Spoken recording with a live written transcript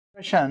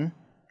Discussion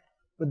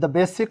with the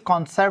basic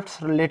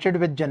concepts related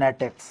with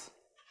genetics.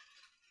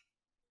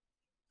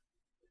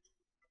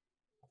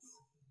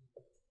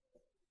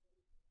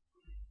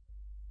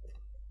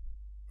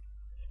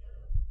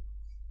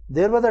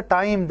 There was a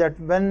time that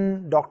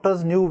when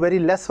doctors knew very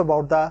less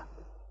about the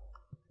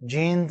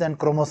genes and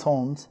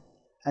chromosomes,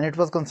 and it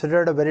was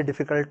considered a very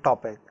difficult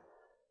topic.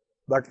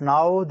 But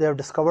now they have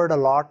discovered a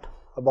lot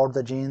about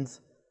the genes,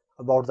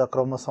 about the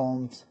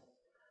chromosomes,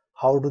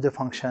 how do they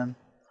function,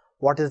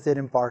 what is their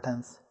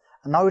importance,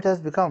 and now it has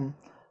become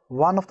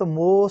one of the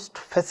most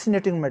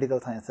fascinating medical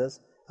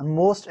sciences and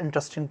most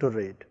interesting to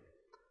read.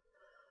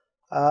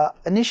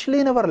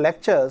 Initially in our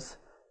lectures,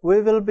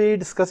 we will be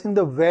discussing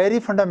the very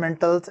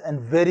fundamentals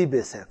and very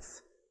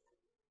basics.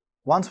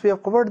 Once we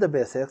have covered the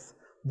basics,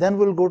 then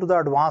we will go to the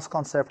advanced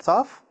concepts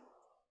of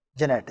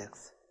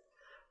genetics.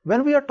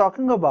 When we are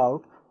talking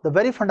about the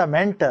very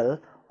fundamental,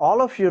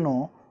 all of you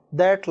know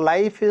that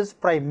life is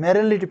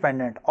primarily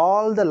dependent.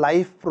 All the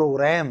life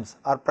programs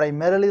are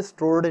primarily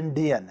stored in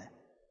DNA.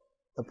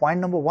 The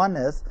point number one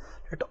is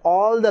that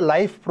all the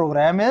life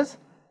program is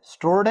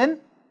stored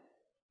in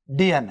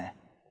DNA.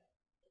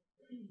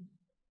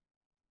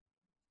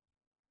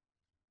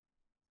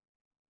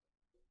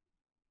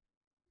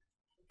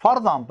 For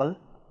example,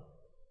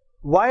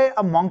 why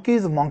a monkey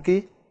is a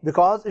monkey?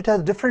 Because it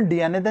has different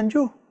DNA than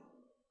you.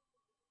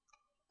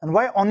 And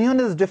why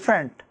onion is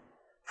different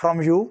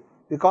from you?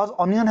 Because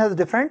onion has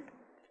different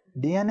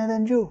DNA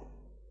than you.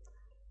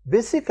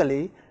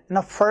 Basically, in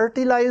a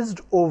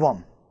fertilized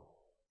ovum,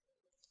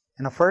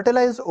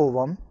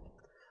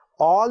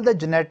 all the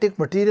genetic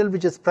material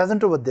which is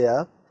present over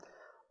there,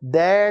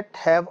 that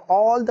have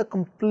all the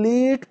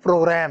complete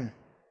program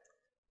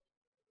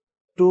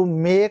to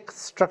make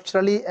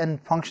structurally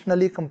and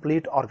functionally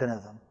complete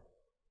organism,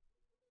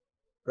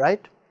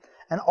 right?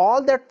 And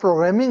all that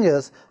programming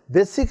is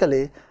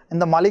basically in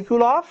the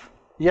molecule of,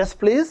 yes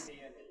please,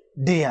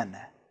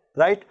 DNA,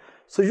 right?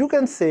 So you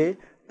can say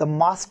the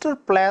master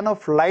plan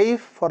of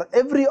life for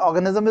every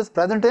organism is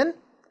present in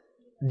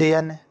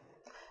DNA.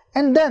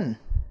 And then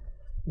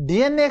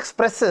DNA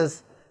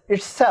expresses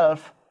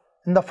itself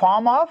in the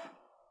form of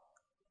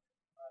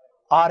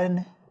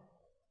RNA.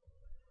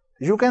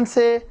 You can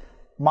say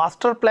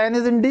master plan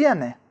is in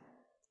DNA,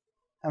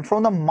 and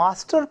from the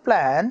master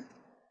plan,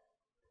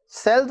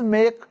 cells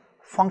make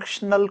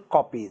functional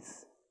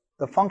copies.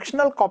 The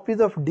functional copies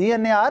of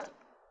DNA are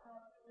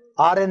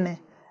RNA,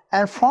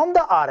 and from the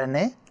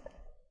RNA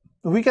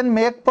we can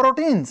make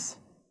proteins.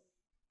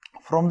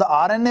 From the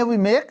RNA we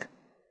make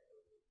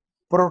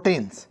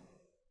proteins.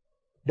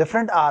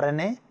 Different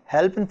RNA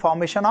help in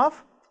formation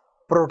of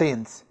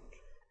proteins,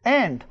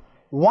 and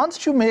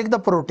once you make the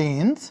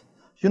proteins,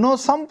 you know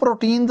some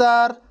proteins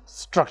are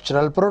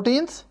structural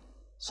proteins,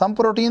 some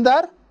proteins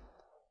are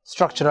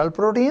structural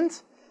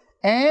proteins,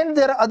 and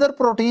there are other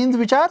proteins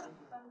which are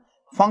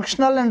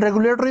functional and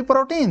regulatory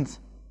proteins,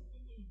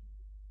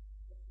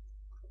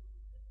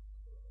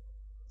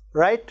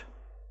 right?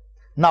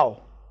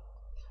 Now,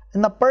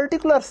 in a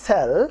particular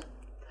cell,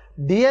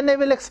 DNA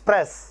will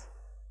express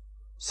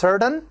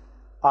certain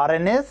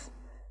RNAs,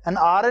 and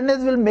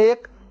RNAs will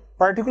make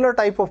particular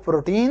type of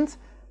proteins,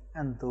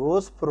 and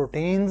those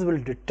proteins will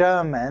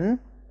determine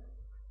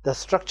the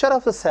structure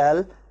of the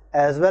cell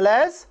as well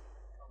as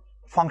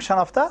function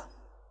of the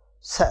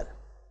cell.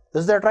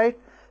 Is that right?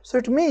 So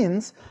it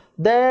means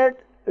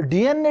that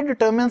DNA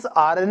determines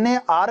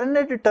RNA,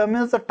 RNA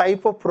determines the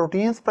type of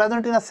proteins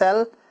present in a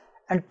cell,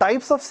 and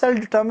types of cell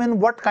determine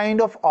what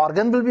kind of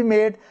organ will be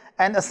made,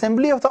 and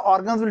assembly of the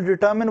organs will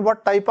determine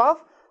what type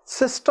of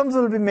systems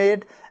will be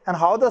made, and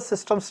how the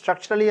system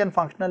structurally and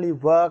functionally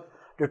work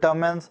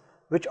determines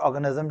which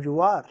organism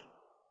you are,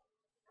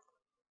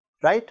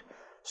 right?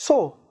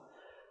 So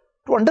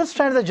to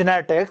understand the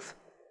genetics,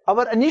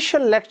 our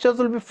initial lectures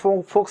will be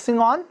focusing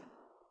on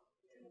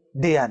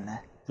DNA,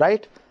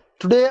 right?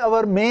 Today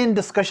our main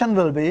discussion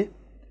will be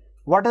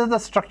what is the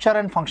structure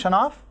and function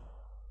of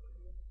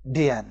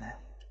DNA,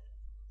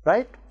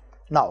 right?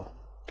 Now,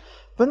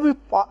 when we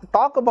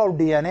talk about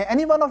DNA,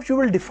 any one of you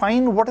will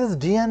define what is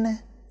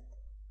DNA?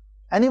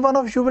 Any one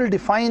of you will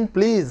define,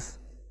 please,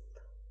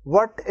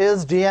 what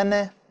is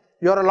DNA?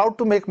 You are allowed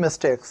to make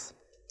mistakes.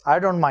 I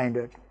don't mind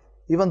it.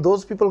 Even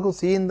those people who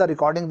see in the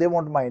recording, they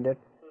won't mind it,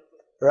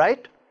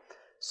 right?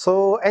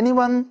 So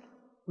anyone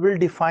will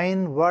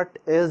define what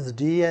is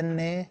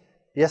DNA?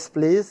 Yes,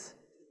 please.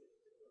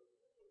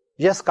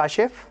 Yes,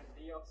 Kashif.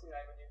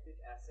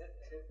 Deoxyribonucleic acid.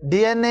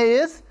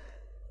 DNA is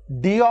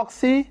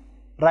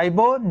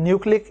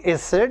deoxyribonucleic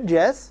acid,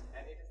 yes.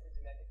 And it is the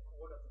genetic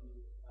code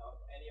of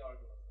any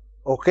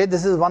organism. Okay,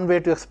 this is one way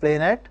to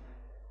explain it.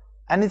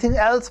 Anything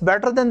else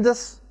better than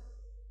this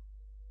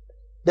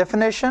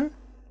definition?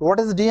 What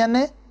is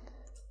DNA?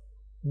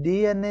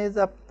 DNA is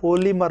a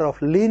polymer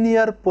of,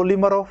 linear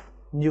polymer of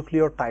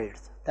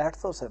nucleotides.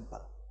 That's so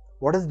simple.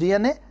 What is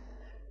DNA?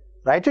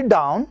 Write it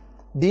down.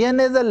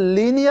 DNA is a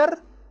linear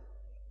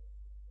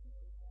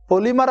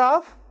polymer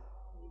of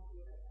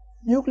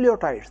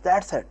nucleotides.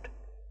 That's it.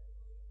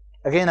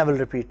 Again I will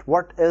repeat.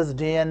 What is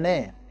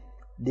DNA?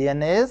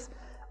 DNA is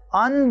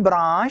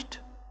unbranched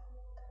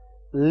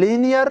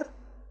linear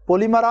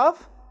polymer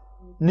of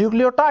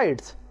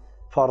nucleotides.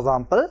 For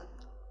example,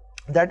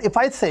 that if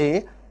I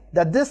say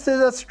that this is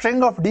a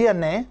string of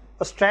DNA,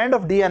 a strand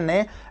of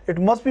DNA, it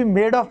must be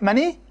made of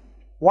many,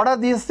 what are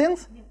these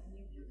things?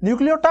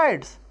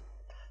 Nucleotides.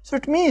 So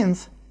it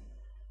means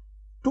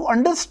to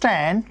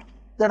understand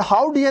that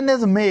how DNA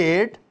is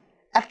made,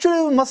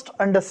 actually we must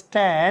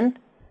understand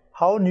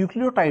how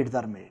nucleotides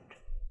are made.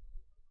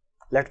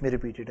 Let me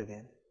repeat it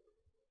again.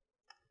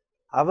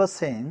 I was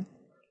saying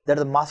that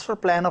the master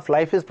plan of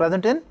life is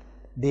present in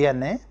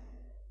DNA,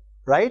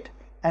 right?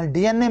 And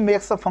DNA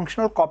makes the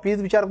functional copies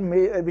which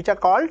are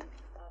called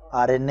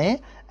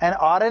RNA, and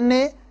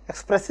RNA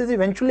expresses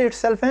eventually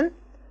itself in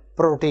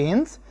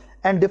proteins,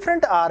 and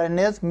different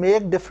RNAs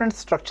make different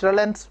structural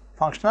and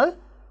functional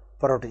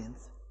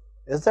proteins.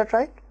 Is that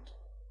right?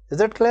 Is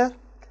that clear?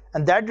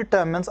 And that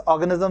determines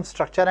organism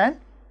structure and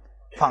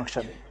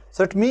function.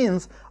 So it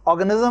means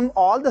organism,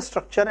 all the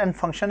structure and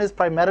function is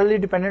primarily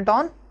dependent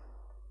on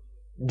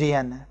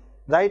DNA,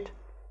 right?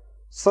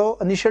 So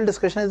initial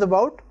discussion is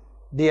about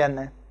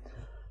DNA.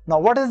 Now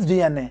what is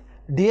DNA?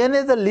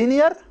 DNA is a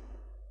linear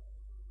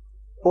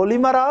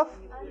polymer of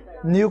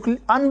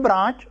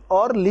unbranched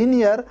or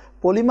linear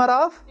polymer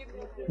of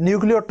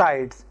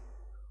nucleotides,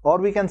 or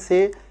we can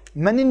say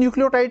many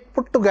nucleotides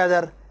put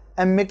together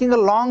and making a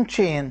long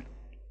chain.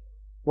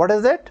 What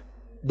is it?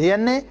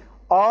 DNA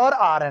or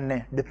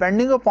RNA,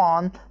 depending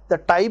upon the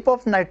type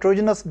of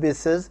nitrogenous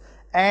bases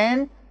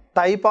and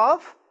type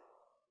of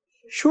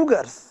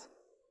sugars,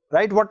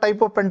 right? What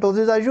type of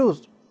pentoses are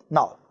used.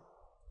 Now,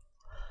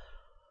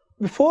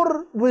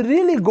 before we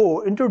really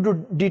go into the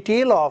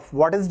detail of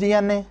what is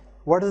DNA,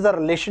 what is the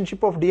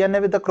relationship of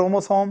DNA with the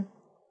chromosome,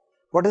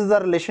 what is the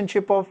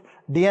relationship of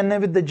DNA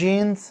with the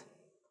genes,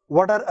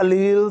 what are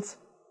alleles,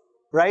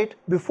 right?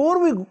 Before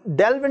we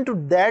delve into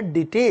that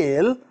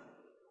detail,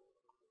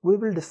 we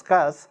will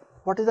discuss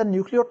what is a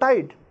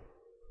nucleotide,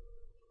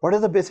 what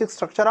is the basic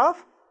structure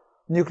of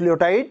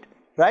nucleotide,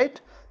 right?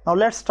 Now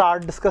let's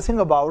start discussing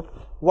about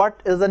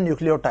what is a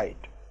nucleotide.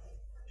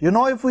 You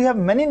know, if we have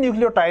many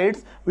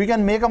nucleotides, we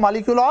can make a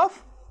molecule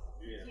of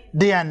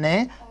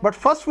DNA, but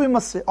first we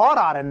must say, or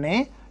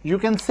RNA, you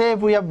can say if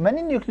we have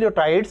many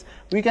nucleotides,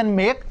 we can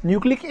make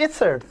nucleic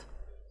acids.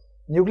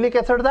 Nucleic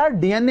acids are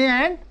DNA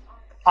and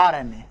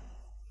RNA.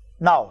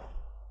 Now,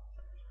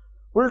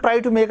 we'll try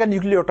to make a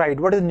nucleotide.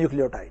 What is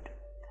nucleotide?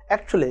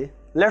 Actually,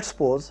 let's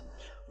suppose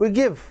we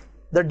give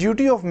the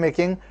duty of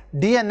making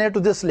DNA to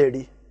this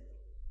lady.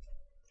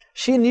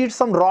 She needs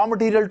some raw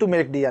material to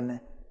make DNA.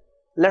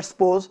 Let's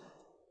suppose,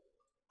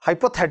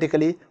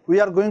 hypothetically, we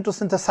are going to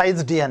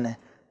synthesize DNA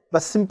by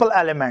simple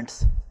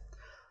elements.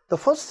 The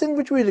first thing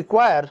which we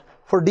require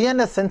for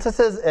DNA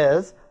synthesis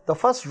is, the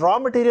first raw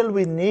material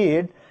we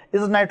need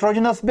is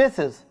nitrogenous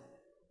bases.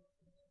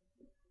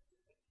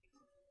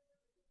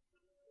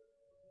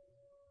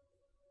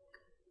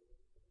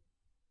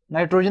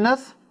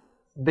 Nitrogenous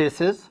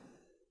bases,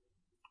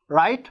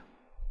 right?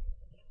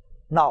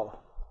 Now,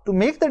 to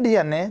make the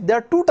DNA, there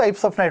are two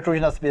types of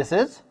nitrogenous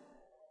bases.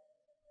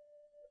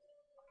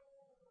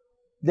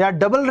 They are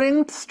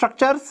double-ringed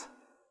structures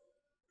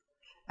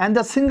and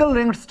the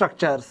single-ringed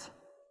structures.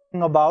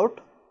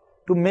 About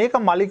to make a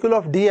molecule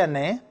of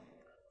DNA,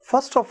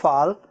 first of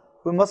all,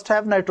 we must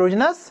have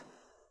nitrogenous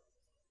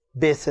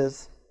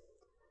bases.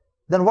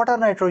 Then what are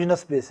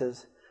nitrogenous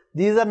bases?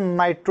 These are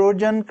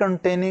nitrogen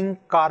containing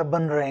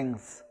carbon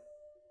rings.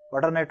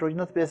 What are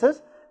nitrogenous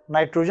bases?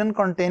 Nitrogen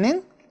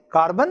containing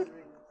carbon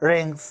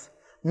rings.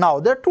 Now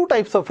there are two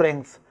types of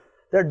rings.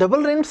 There are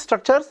double ringed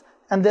structures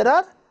and there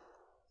are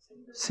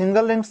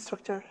single ringed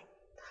structures.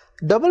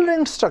 Double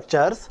ringed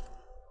structures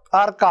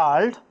are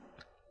called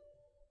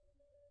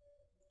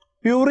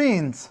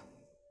purines.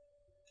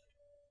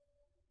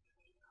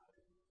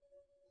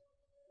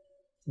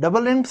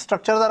 Double ringed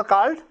structures are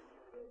called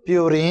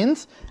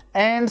purines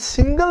and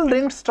single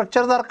ringed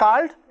structures are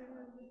called,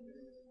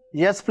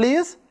 yes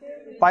please,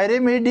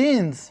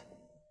 pyrimidines,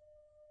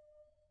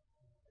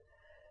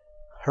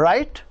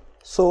 right?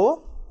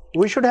 So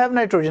we should have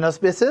nitrogenous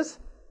bases.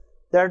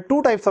 There are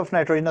two types of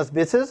nitrogenous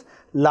bases: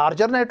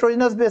 larger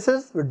nitrogenous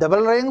bases with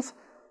double rings,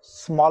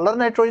 smaller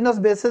nitrogenous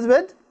bases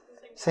with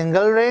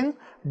single ring.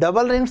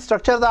 Double ringed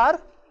structures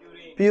are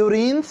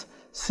purines,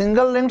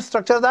 single ringed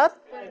structures are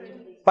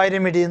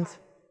pyrimidines.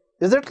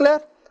 Is it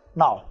clear?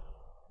 Now,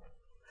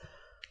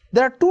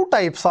 there are two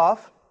types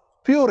of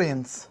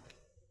purines.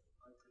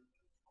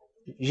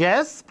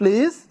 Yes,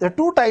 please. There are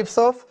two types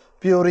of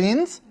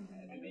purines.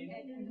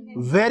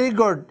 Very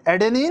good.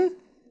 Adenine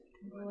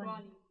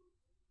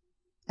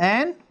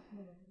and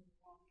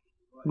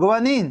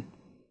guanine.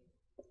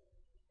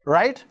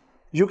 Right?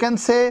 You can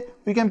say,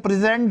 we can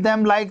present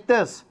them like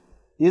this.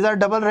 These are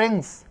double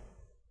rings.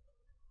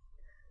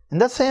 In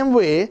the same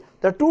way,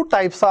 there are two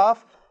types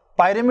of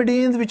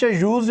pyrimidines which are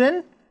used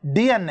in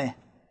DNA.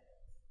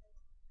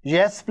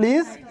 Yes,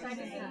 please.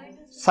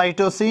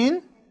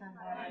 Cytosine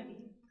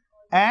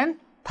and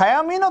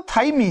thiamine or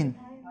thymine?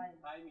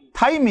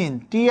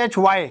 Thymine,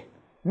 T-H-Y,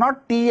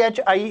 not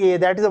T-H-I-A,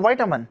 that is a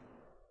vitamin.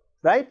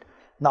 right?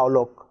 Now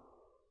look,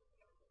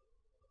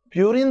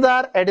 purines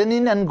are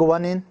adenine and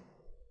guanine,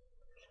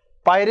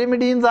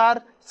 pyrimidines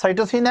are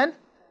cytosine and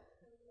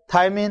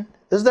thymine.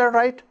 Is that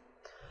right?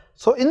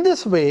 So in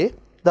this way,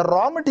 the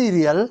raw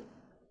material,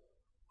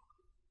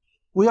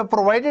 we have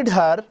provided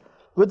her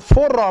with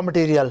 4 raw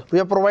material. We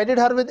have provided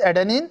her with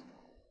adenine,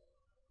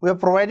 we have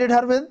provided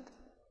her with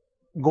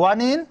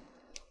guanine,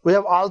 we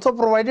have also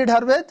provided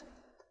her with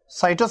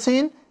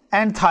cytosine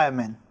and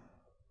thymine.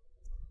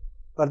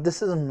 But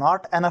this is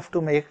not enough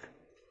to make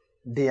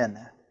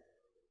DNA,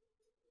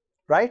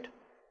 right?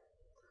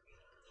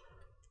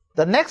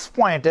 The next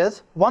point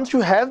is, once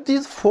you have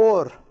these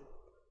 4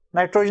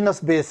 nitrogenous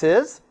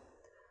bases,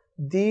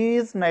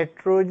 these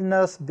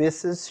nitrogenous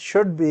bases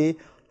should be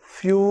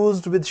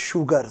fused with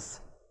sugars.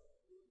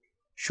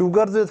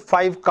 Sugars with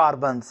 5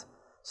 carbons.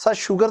 Such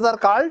sugars are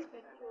called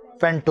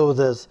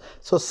pentoses.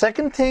 So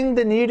second thing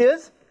they need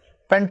is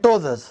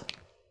pentoses,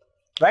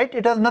 right?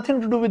 It has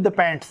nothing to do with the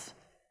pents.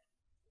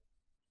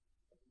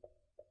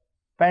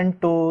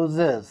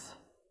 Pentoses,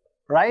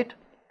 right?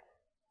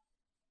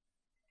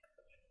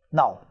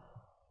 Now,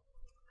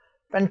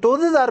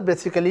 pentoses are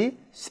basically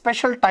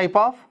special type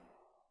of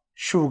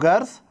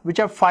sugars which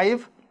have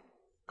 5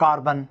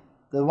 carbon.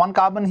 There is 1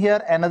 carbon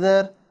here,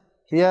 another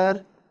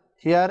here,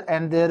 here,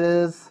 and there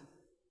is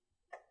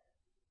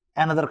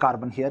another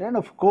carbon here. And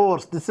of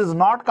course, this is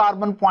not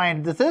carbon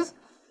point, this is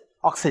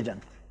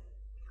oxygen,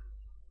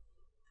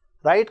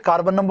 right?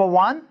 Carbon number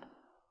 1,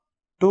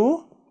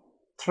 2,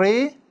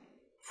 3,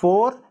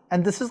 4,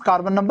 and this is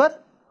carbon number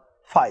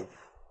 5,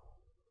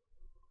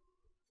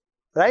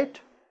 right?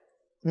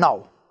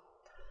 Now,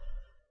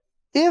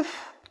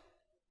 if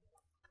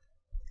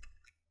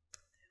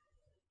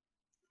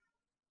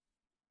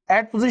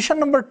at position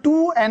number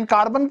 2 and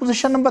carbon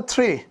position number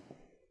 3,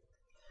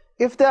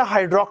 if they are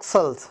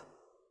hydroxyls,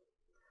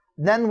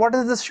 then what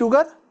is this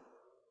sugar?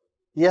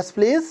 Yes,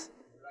 please.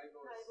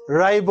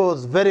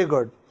 Ribose. Very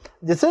good.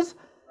 This is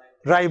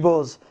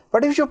ribose.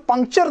 But if you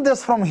puncture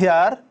this from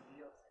here,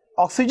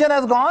 oxygen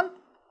has gone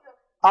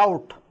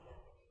out,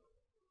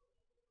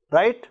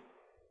 right?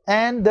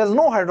 And there is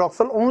no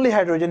hydroxyl, only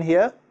hydrogen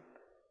here.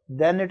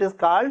 Then it is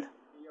called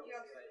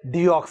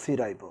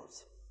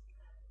deoxyribose.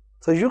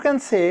 So you can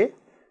say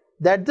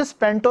that this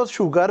pentose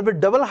sugar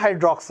with double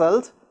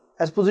hydroxyls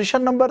as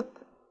position number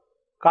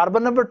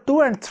carbon number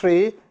 2 and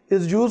 3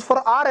 is used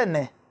for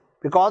RNA,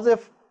 because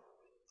if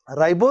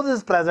ribose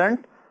is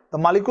present, the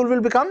molecule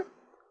will become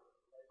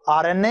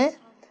RNA,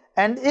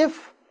 and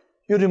if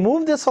you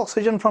remove this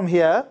oxygen from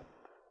here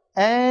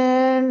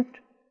and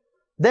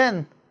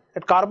then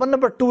at carbon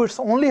number 2 it's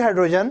only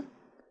hydrogen,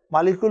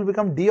 molecule will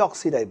become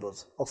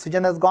deoxyribose.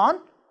 Oxygen has gone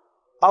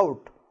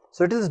out,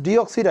 so it is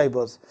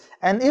deoxyribose.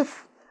 And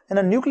if in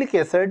a nucleic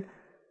acid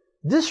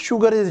this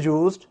sugar is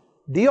used,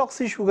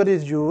 deoxy sugar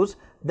is used,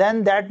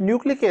 then that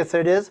nucleic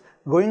acid is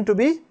going to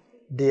be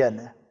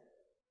DNA.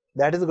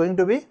 That is going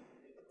to be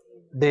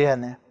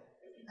DNA.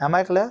 Am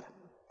I clear?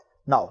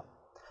 Now,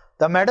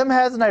 the madam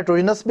has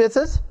nitrogenous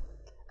bases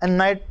and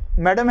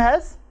madam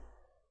has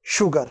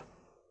sugar.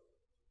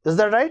 Is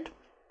that right?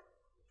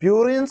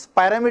 Purines,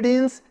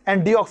 pyrimidines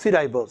and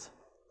deoxyribose.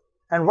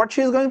 And what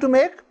she is going to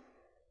make?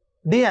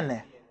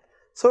 DNA.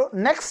 So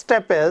next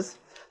step is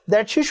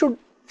that she should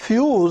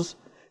fuse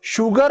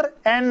sugar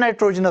and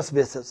nitrogenous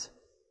bases.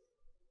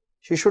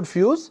 She should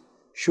fuse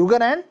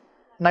sugar and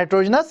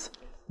nitrogenous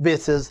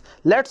bases.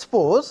 Let's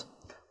suppose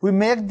we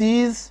make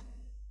these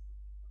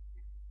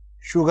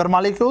sugar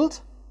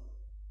molecules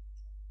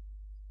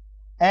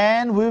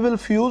and we will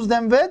fuse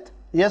them with,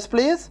 yes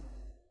please,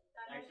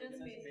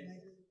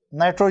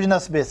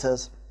 nitrogenous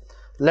bases.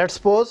 Let's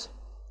suppose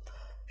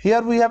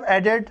here we have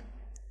added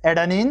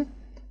adenine,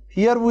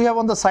 here we have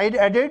on the side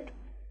added,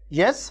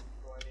 yes,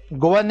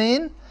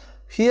 guanine,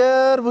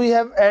 here we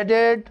have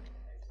added,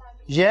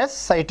 yes,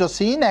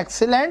 cytosine,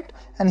 excellent,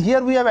 and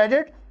here we have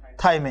added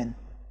thymine.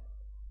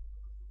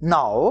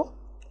 Now,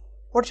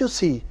 what you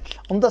see,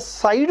 on the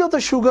side of the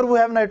sugar we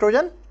have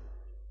nitrogen,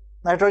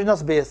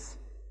 nitrogenous base.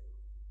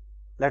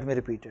 Let me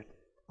repeat it.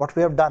 What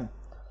we have done,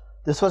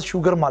 this was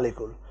sugar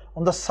molecule.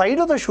 On the side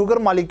of the sugar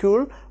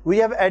molecule, we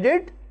have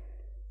added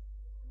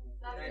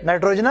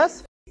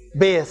nitrogenous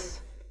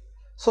base.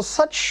 So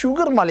such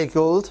sugar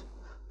molecules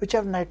which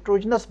have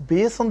nitrogenous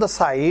base on the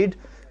side,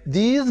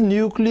 these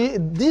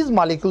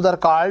molecules are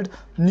called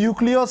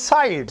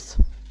nucleosides.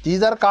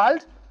 These are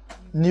called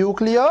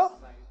nucleosides.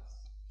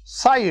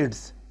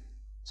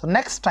 So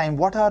next time,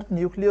 what are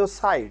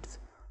nucleosides?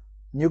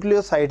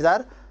 Nucleosides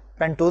are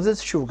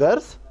pentose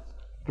sugars,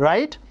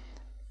 right?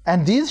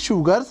 And these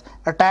sugars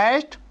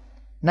attached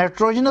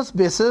nitrogenous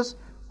bases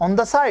on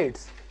the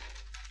sides,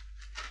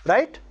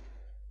 right?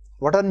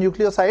 What are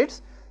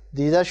nucleosides?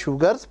 These are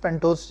sugars,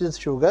 pentose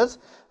sugars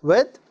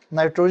with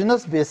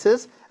nitrogenous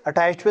bases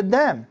attached with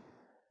them.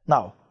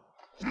 Now,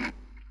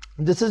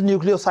 this is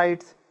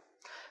nucleosides.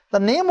 The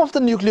name of the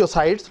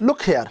nucleosides,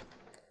 look here.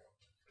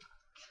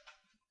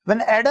 When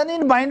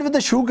adenine binds with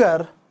the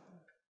sugar,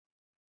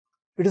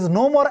 it is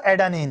no more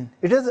adenine,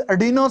 it is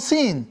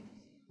adenosine.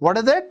 What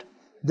is it?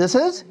 This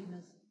is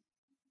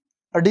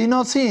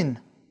adenosine,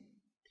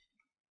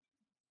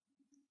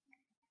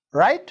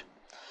 right?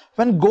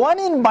 When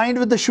guanine bind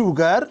with the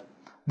sugar,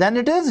 then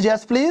it is,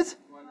 yes please,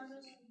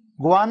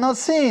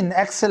 guanosine,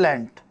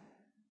 excellent.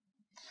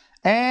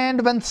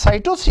 And when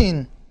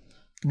cytosine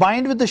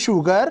bind with the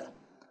sugar,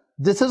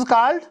 this is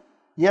called,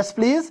 yes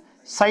please,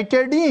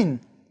 cytidine.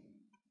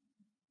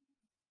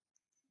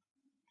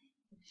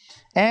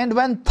 And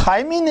when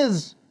thymine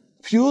is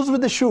fused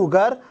with the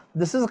sugar,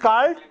 this is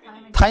called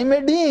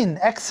thymidine,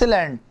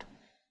 excellent.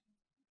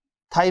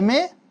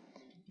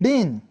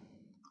 Thymidine.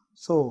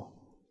 So,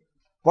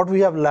 what we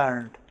have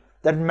learned,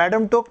 that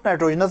madam took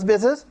nitrogenous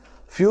bases,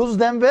 fused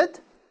them with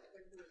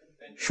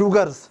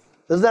sugars.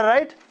 Is that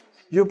right?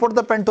 You put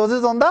the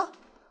pentoses on the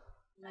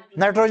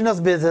nitrogenous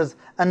bases,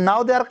 and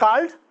now they are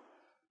called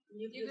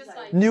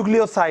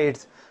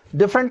nucleosides.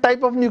 Different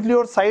type of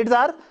nucleosides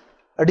are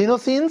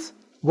adenosines,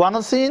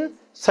 guanosine,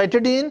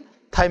 cytidine,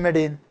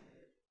 thymidine.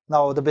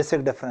 Now the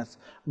basic difference.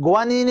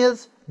 Guanine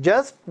is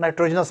just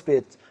nitrogenous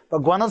base,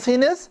 but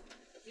guanosine is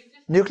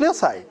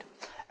nucleoside.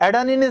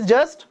 Adenine is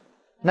just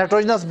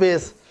nitrogenous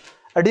base.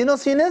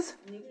 Adenosine is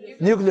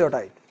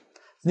nucleotide,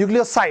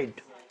 nucleoside.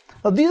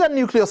 Now these are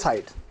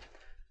nucleosides.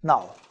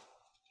 Now,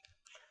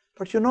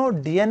 but you know,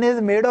 DNA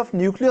is made of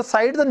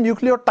nucleosides and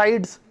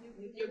nucleotides.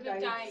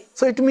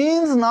 So it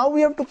means now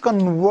we have to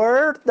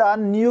convert the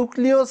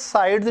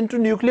nucleosides into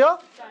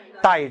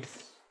nucleotides.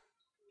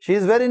 She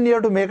is very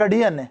near to make a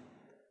DNA.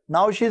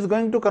 Now she is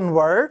going to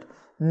convert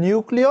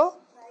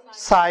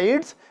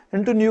nucleosides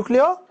into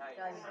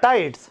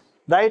nucleotides,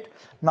 right?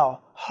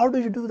 Now, how do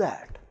you do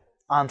that?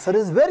 Answer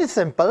is very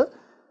simple,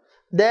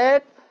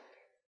 that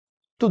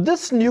to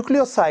this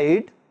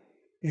nucleoside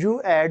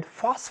you add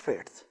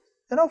phosphates.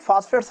 You know,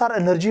 phosphates are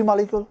energy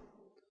molecule.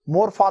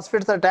 More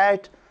phosphates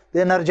attached,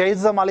 they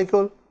energize the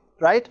molecule,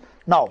 right?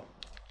 Now,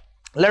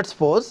 let's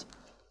suppose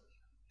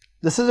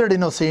this is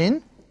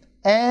adenosine,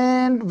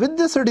 and with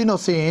this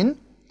adenosine,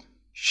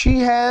 she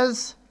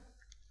has,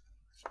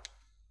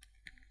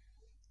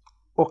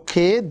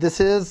 okay, this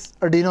is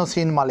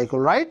adenosine molecule,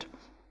 right?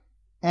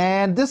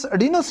 And this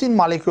adenosine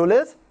molecule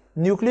is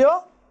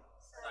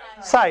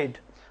nucleoside.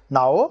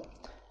 Now,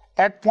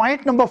 at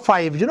point number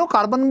 5, you know,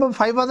 carbon number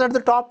 5 was at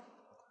the top.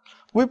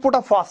 We put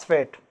a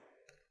phosphate.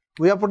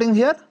 We are putting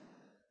here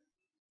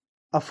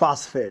a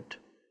phosphate.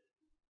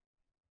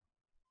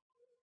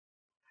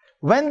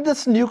 When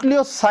this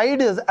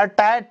nucleoside is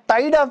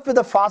tied up with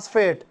a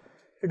phosphate,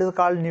 it is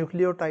called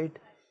nucleotide.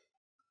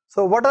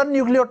 So what are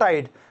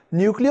nucleotide?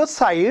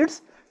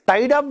 Nucleosides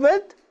tied up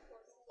with,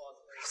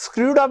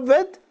 screwed up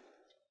with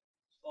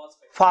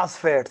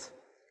phosphates,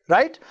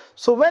 right?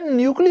 So when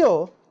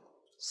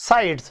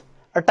nucleosides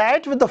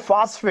attach with the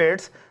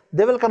phosphates,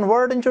 they will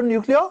convert into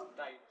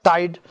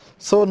nucleotide.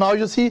 So now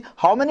you see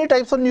how many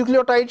types of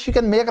nucleotides she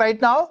can make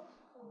right now?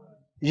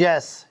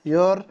 Yes,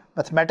 your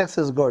mathematics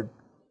is good.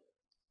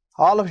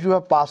 All of you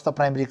have passed the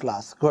primary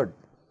class. Good.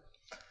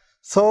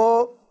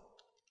 So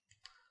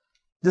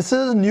this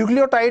is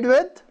nucleotide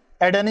with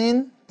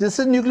adenine. This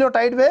is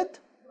nucleotide with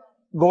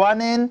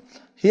guanine.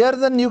 Here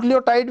the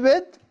nucleotide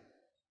with,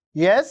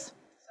 yes,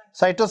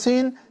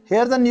 cytosine.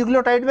 Here the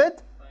nucleotide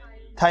with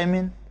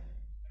thymine.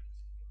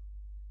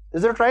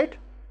 Is that right?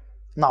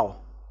 Now,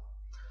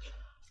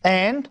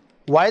 and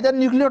why the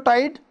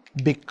nucleotide?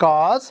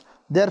 Because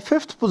their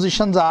fifth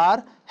positions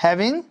are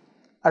having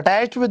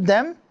attached with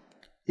them,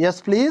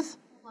 yes please,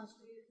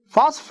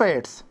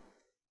 phosphates.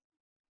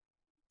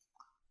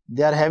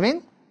 They are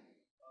having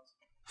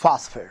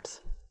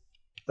phosphates,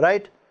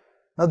 right?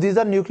 Now these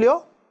are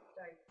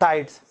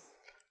nucleotides.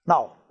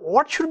 Now,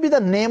 what should be the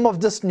name of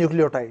this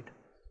nucleotide?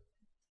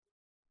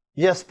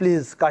 Yes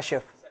please,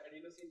 Kashif.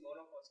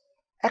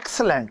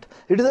 Excellent.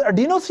 It is an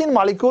adenosine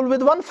molecule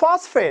with one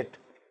phosphate.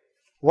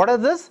 What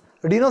is this?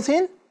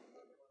 Adenosine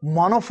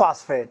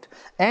monophosphate.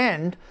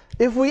 And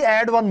if we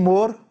add one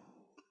more,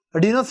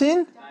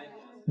 adenosine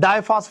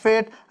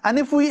diphosphate, and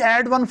if we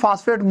add one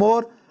phosphate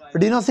more,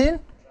 adenosine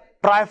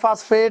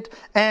triphosphate,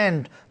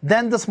 and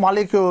then this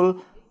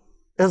molecule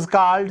is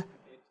called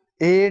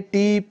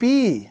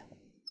ATP,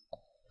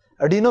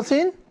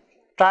 adenosine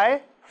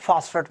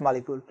triphosphate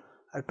molecule.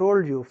 I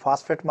told you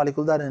phosphate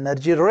molecules are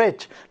energy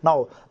rich.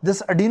 Now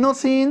this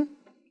adenosine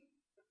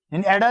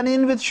in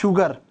adenine with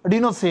sugar,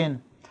 adenosine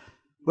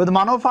with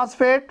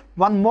monophosphate,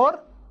 one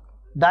more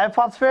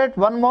diphosphate,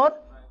 one more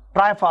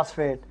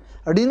triphosphate.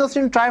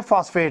 Adenosine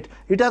triphosphate,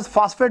 it has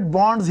phosphate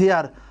bonds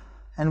here,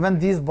 and when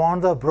these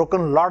bonds are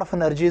broken, a lot of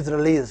energy is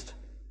released.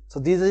 So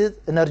this is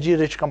energy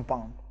rich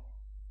compound.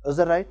 Is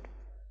that right?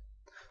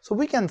 So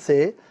we can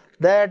say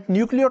that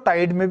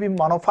nucleotide may be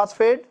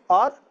monophosphate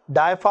or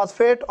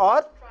diphosphate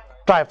or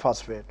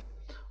triphosphate.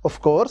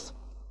 Of course,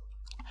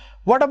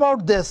 what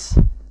about this?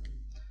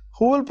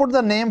 Who will put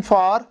the name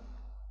for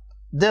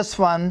this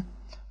one?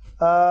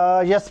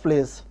 Yes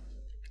please.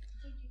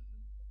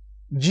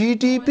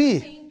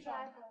 GTP,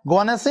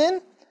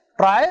 guanosine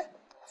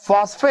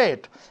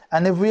triphosphate.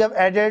 And if we have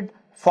added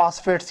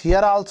phosphates here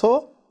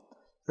also,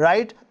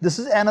 right, this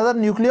is another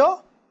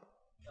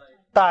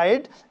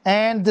nucleotide,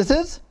 and this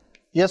is,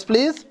 yes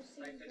please,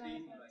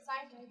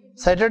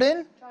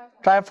 cytidine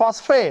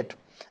triphosphate.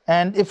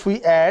 And if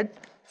we add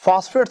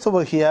phosphates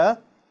over here,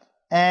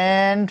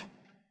 and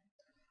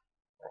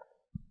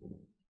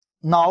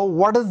now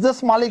what is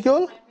this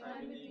molecule?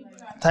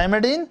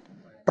 Thymidine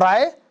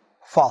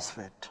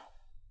triphosphate.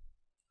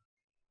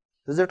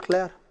 Is it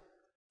clear?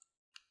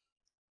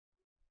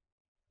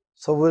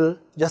 So we'll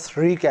just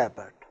recap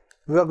it.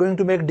 We are going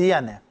to make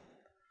DNA.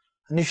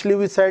 Initially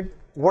we said,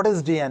 what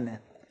is DNA?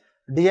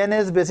 DNA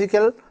is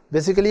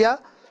basically a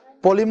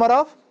polymer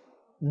of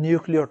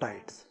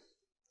nucleotides,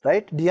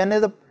 right? DNA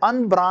is an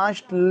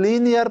unbranched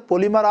linear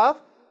polymer of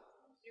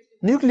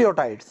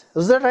nucleotides.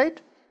 Is that right?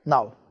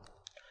 Now,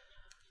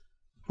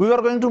 we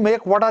are going to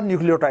make what are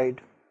nucleotide,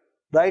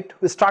 right?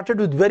 We started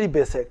with very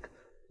basic,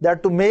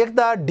 that to make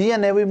the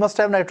DNA we must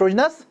have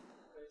nitrogenous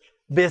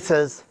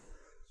bases.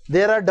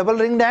 There are double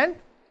ringed and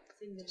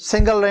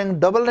single ringed.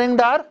 Double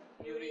ringed are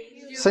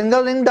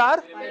single ringed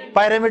are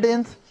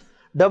pyrimidines.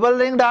 Double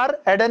ringed are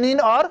adenine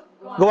or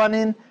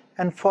guanine.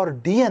 And for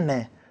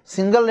DNA,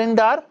 single ringed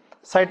are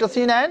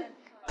cytosine and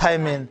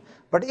thymine.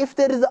 But if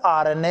there is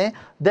RNA,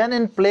 then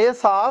in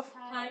place of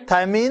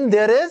thymine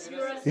there is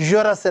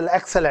uracil.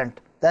 Excellent.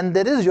 Then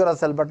there is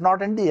uracil, but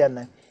not in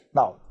DNA.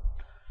 Now,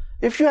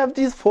 if you have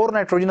these 4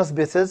 nitrogenous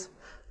bases,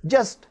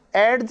 just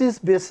add these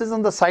bases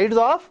on the sides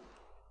of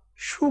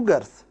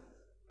sugars,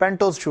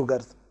 pentose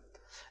sugars.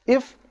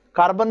 If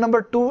carbon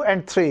number 2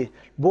 and 3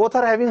 both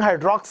are having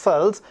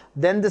hydroxyls,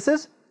 then this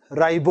is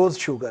ribose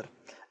sugar.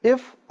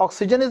 If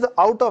oxygen is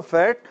out of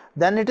it,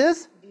 then it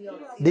is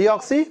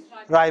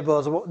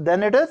deoxyribose.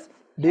 Then it is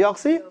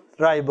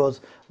deoxyribose.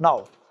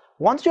 Now,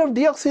 once you have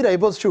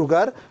deoxyribose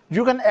sugar,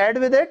 you can add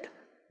with it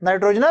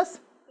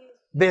nitrogenous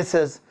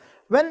bases.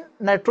 When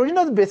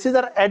nitrogenous bases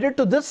are added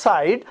to this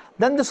side,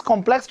 then this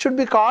complex should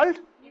be called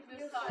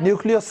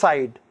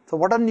nucleoside. So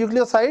what are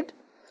nucleoside?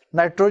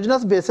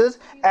 Nitrogenous bases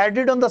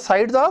added on the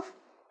sides of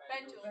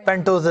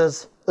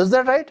pentoses. Is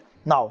that right?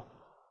 Now,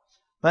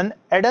 when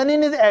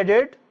adenine is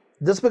added,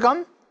 this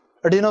becomes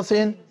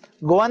adenosine.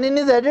 Guanine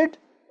is added,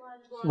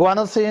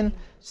 guanosine.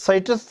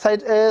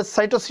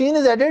 Cytosine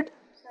is added,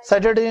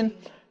 cytidine.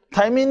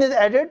 Thymine is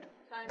added,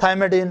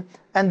 thymidine.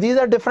 And these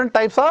are different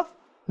types of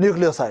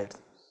nucleosides.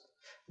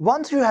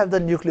 Once you have the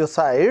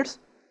nucleosides,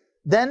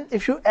 then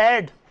if you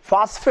add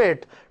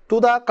phosphate to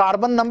the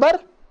carbon number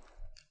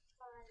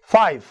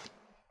 5,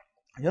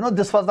 you know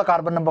this was the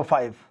carbon number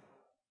 5.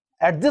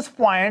 At this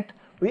point,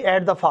 we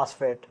add the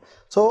phosphate.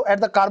 So at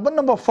the carbon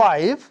number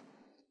 5,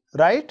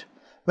 right,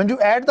 when you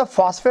add the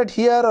phosphate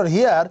here or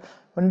here,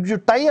 when you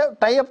tie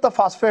up the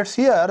phosphates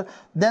here,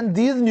 then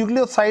these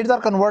nucleosides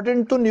are converted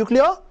into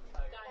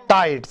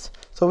nucleotides.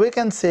 So we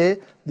can say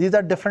these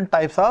are different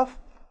types of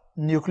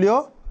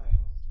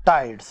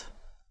nucleotides,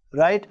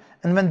 right?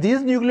 And when these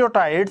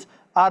nucleotides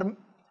are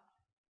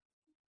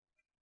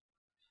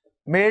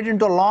made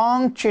into a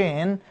long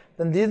chain,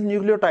 then these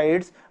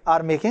nucleotides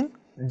are making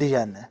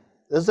DNA.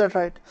 Is that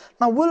right?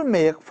 Now we'll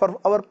make, for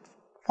our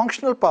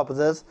functional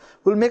purposes,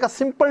 we'll make a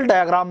simple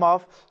diagram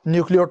of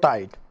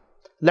nucleotide.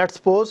 Let's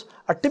suppose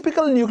a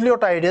typical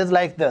nucleotide is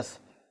like this.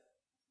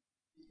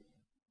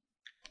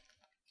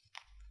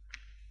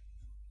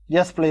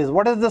 Yes, please.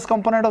 What is this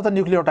component of the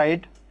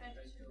nucleotide?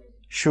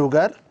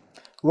 Sugar.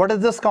 What is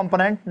this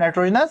component?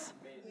 Nitrogenous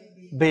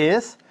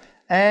base.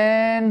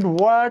 And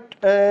what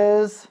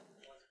is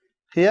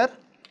here?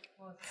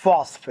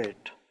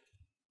 Phosphate.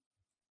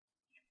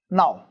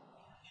 Now,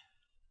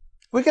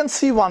 we can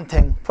see one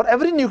thing. For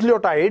every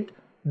nucleotide,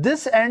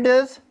 this end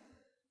is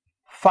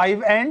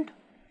 5 end.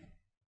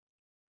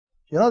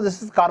 You know,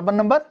 this is carbon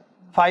number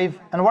 5.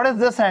 And what is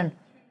this end?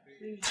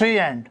 3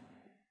 end.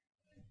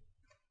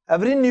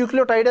 Every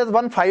nucleotide has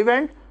one 5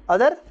 end,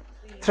 other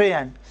 3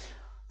 end.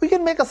 We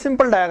can make a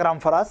simple diagram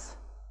for us.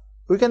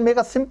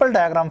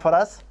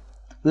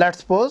 Let's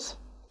suppose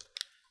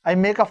I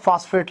make a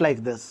phosphate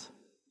like this.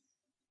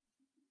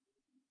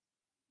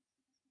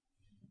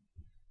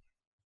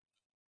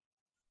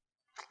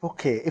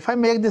 Okay, if I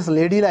make this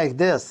lady like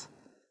this,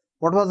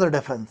 what was the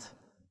difference?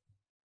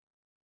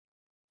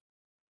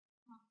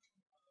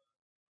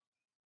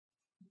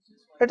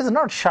 It is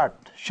not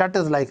shut. Shut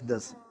is like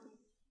this.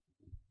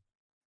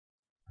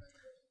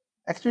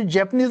 Actually,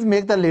 Japanese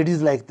make the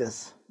ladies like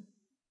this.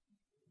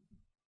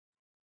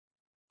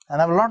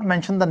 And I will not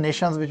mention the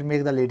nations which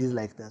make the ladies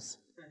like this.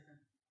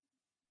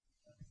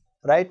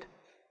 Right?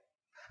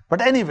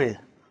 But anyway,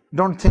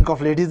 don't think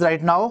of ladies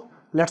right now.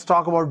 Let's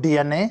talk about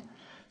DNA.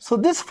 So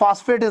this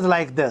phosphate is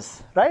like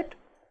this, right?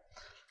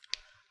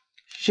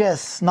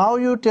 Yes, now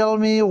you tell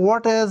me,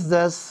 what is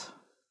this?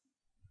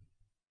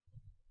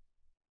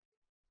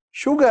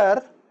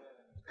 Sugar.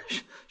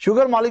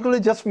 Sugar molecule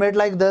is just made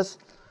like this.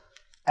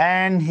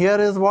 And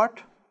here is what?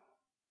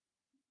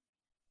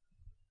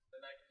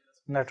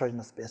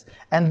 Nitrogenous base.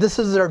 And this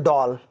is a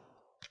doll.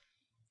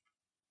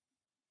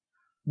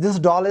 This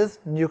doll is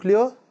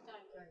nucleotide.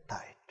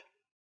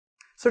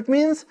 So it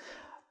means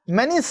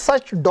many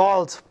such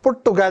dolls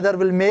put together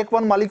will make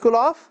one molecule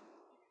of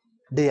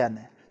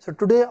DNA. So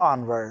today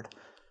onward,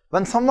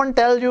 when someone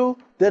tells you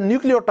they're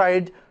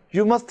nucleotide,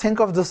 you must think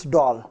of this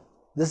doll.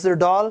 This is a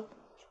doll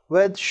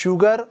with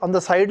sugar on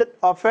the side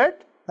of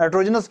it,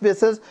 nitrogenous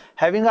bases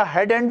having a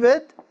head end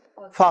with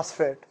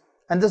phosphate,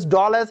 and this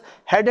doll has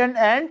head end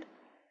and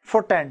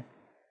foot end.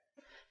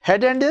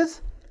 Head end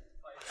is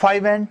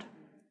 5 end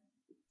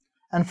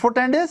and foot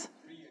end is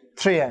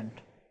 3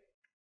 end.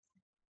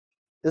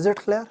 Is it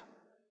clear?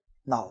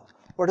 Now,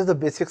 what is the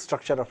basic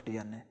structure of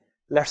DNA?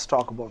 Let's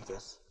talk about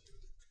this.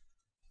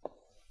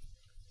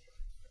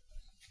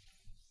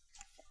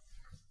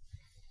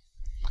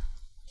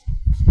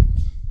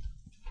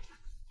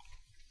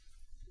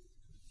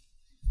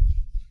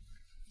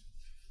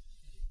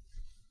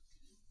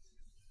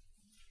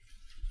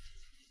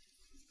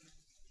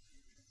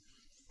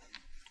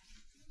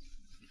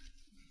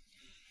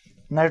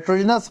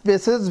 Nitrogenous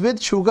bases with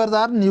sugars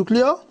are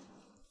nucleosides,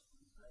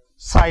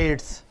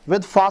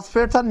 with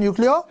phosphates are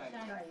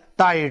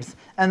nucleotides,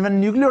 and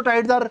when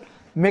nucleotides are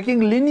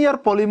making linear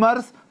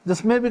polymers,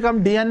 this may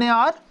become DNA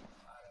or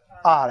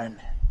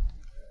RNA.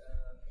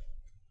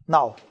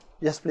 Now,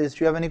 yes please, do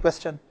you have any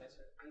question? Yes,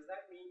 sir. Does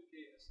that mean,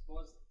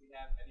 suppose we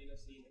have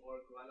adenosine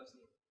or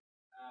guanosine,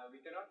 we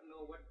cannot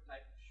know what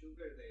type of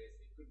sugar there is.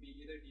 It could be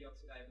either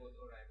deoxyribose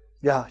or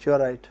ribose. Yeah, you are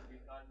right. We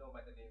can't know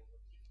by the name.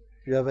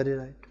 You are very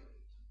right.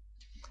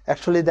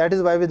 Actually, that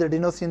is why with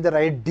adenosine they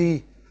write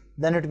D,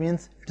 then it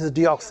means it is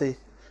deoxy.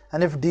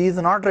 And if D is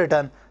not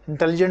written,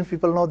 intelligent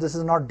people know this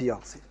is not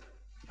deoxy.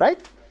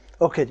 Right?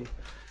 Okay.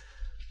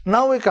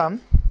 Now we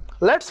come,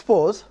 let's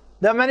suppose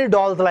there are many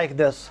dolls like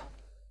this.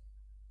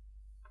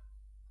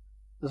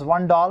 This is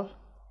one doll.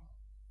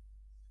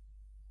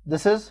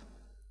 This is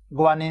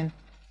guanine.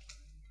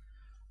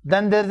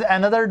 Then there is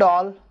another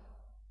doll,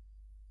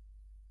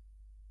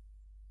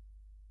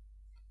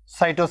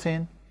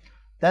 cytosine.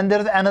 Then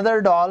there is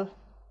another doll,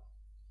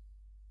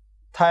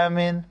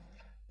 thymine.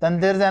 Then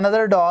there is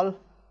another doll,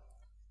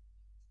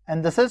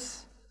 and this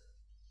is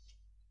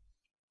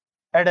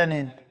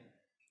adenine.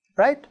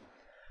 Right?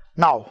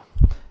 Now,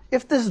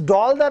 if these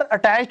dolls are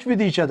attached with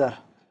each other,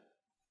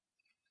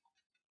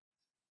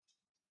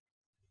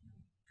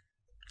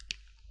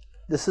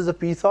 this is a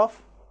piece of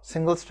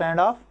single strand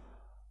of,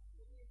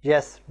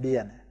 yes,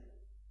 DNA.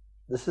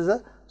 This is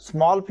a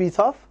small piece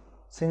of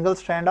single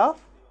strand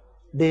of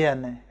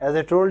DNA. As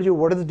I told you,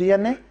 what is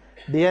DNA?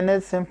 DNA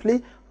is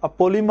simply a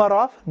polymer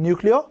of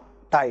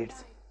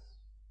nucleotides.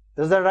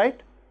 Is that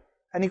right?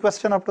 Any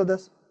question up to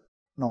this?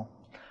 No.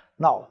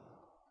 Now,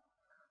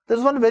 there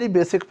is one very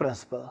basic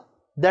principle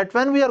that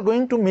when we are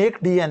going to make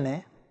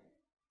DNA,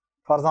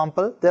 for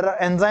example, there are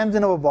enzymes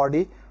in our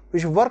body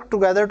which work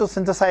together to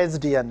synthesize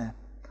DNA.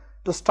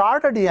 To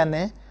start a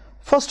DNA,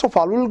 first of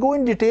all, we will go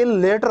in detail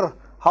later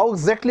how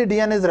exactly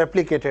DNA is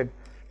replicated.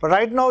 But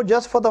right now,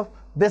 just for the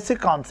basic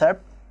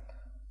concept,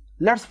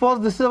 let's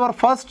suppose this is our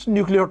first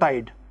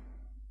nucleotide.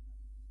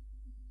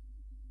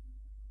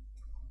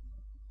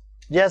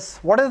 Yes,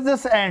 what is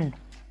this end?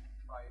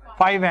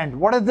 5 end.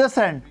 What is this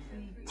end?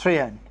 3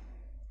 end.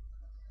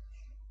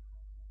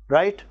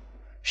 Right?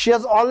 She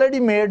has already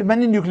made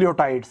many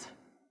nucleotides.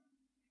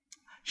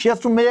 She has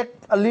to make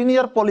a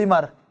linear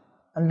polymer,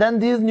 and then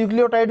these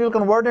nucleotides will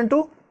convert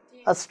into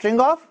a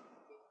string of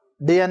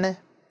DNA.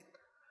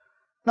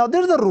 Now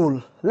there is a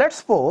rule. Let's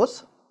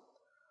suppose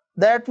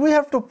that we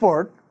have to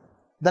put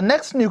the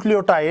next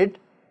nucleotide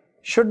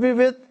should be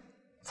with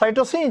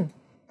cytosine.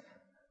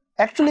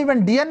 Actually,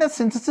 when DNA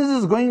synthesis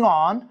is going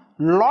on,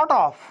 lot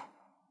of,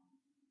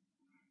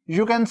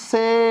 you can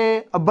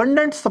say,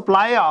 abundant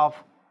supply of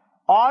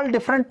all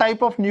different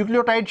type of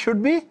nucleotides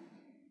should be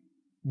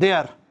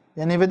there.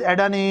 Yani with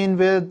adenine,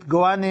 with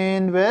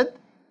guanine, with,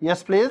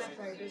 yes please,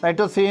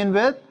 cytosine,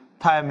 with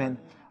thymine.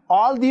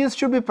 All these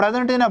should be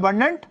present in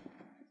abundant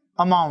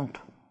amount.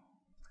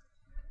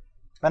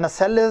 When a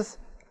cell is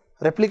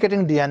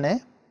replicating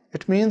DNA,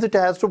 it means it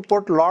has to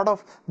put lot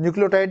of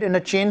nucleotide in a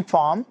chain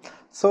form.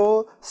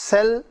 So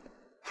cell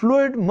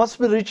fluid must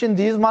be rich in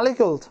these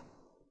molecules.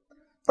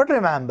 But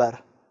remember,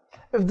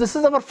 if this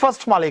is our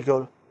first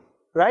molecule,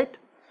 right?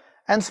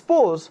 And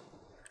suppose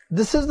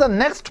this is the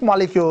next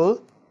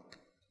molecule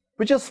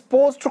which is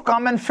supposed to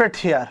come and fit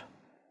here.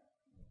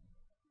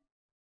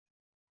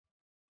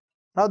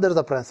 Now there is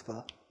a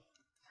principle.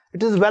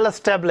 It is well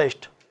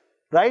established,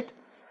 right?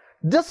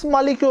 This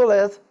molecule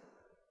is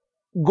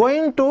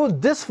going to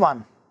this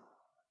one,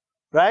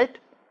 right?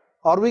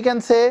 Or we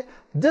can say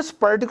this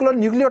particular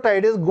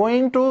nucleotide is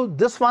going to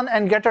this one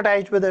and get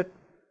attached with it.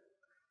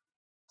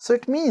 So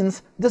it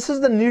means this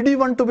is the needy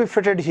one to be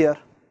fitted here.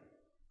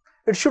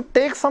 It should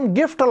take some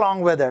gift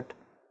along with it.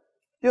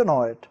 You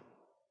know it.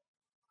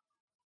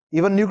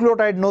 Even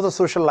nucleotide knows the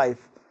social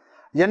life.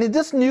 Yani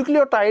this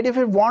nucleotide, if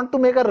it want to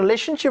make a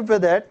relationship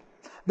with it,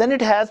 then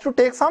it has to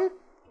take some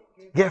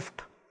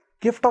gift.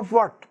 Gift of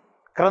what?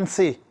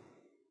 Currency,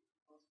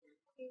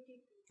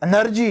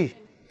 energy,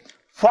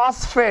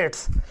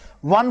 phosphates.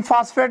 One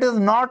phosphate is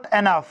not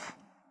enough.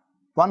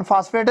 One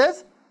phosphate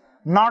is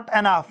not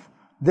enough.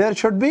 There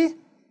should be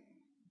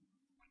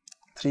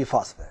 3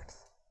 phosphates.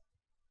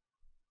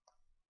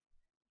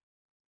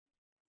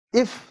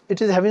 If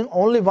it is having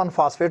only 1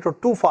 phosphate or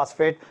 2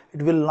 phosphate,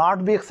 it will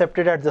not be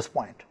accepted at this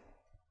point.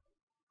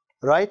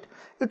 right?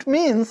 It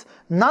means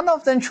none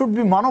of them should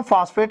be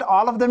monophosphate,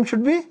 all of them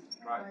should be,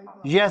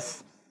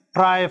 yes,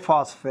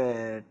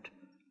 triphosphate,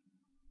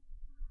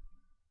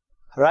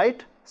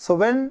 right? So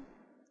when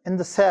in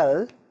the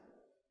cell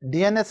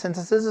DNA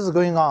synthesis is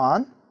going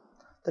on,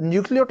 the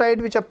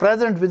nucleotide which are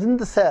present within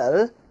the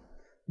cell,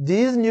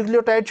 these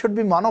nucleotides should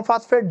be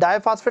monophosphate,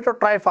 diphosphate or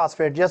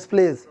triphosphate? Yes,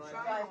 please.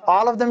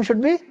 All of them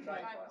should be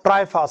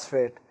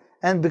triphosphate.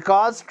 And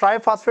because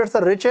triphosphates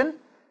are rich in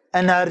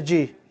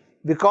energy,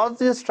 because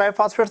these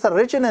triphosphates are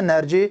rich in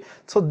energy,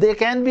 so they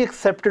can be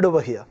accepted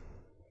over here.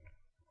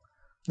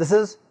 This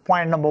is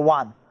point number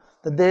one.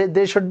 That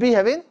they should be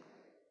having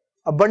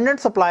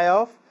abundant supply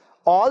of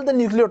all the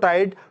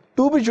nucleotide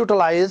to be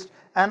utilized,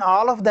 and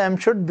all of them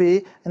should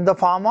be in the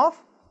form of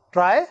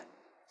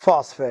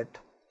triphosphate.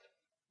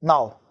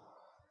 Now,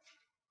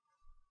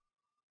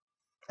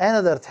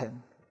 another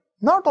thing,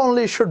 not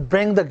only should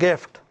bring the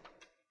gift,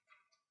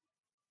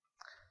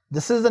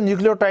 this is the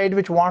nucleotide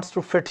which wants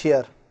to fit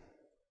here,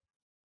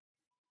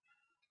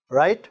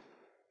 right?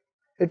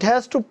 It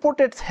has to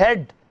put its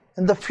head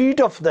in the feet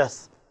of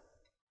this.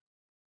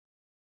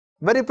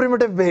 Very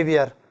primitive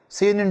behavior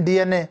seen in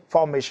DNA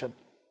formation,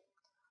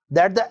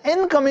 that the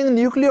incoming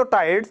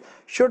nucleotides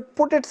should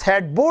put its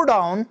head, bow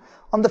down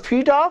on the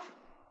feet of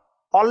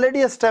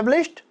already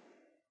established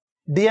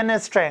DNA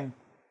strand.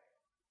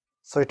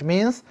 So it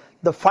means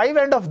the 5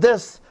 end of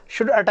this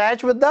should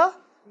attach with the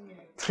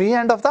 3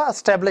 end of the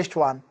established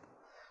one,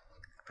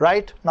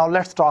 right? Now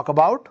let's talk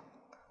about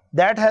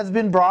that. Has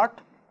been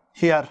brought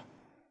here,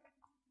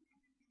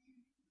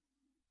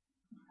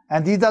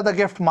 and these are the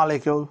gift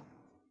molecule,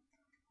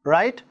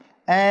 right?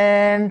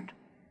 And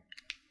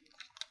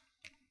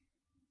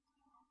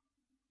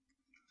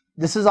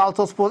this is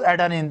also suppose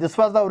adenine. This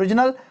was the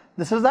original,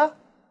 this is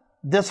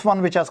this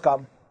one which has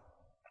come.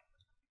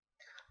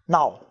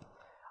 Now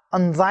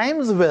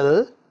enzymes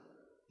will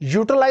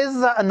utilize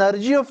the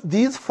energy of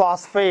these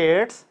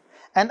phosphates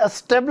and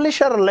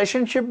establish a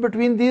relationship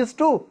between these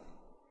two.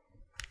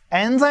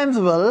 Enzymes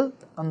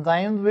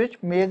which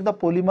make the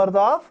polymers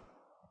of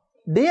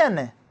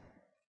DNA.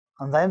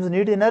 Enzymes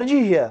need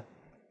energy here.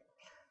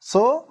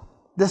 So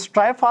this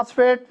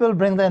triphosphate will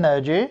bring the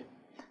energy,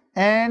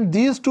 and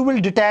these two will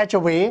detach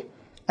away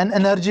and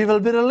energy will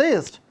be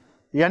released.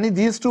 Yani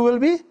these two will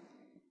be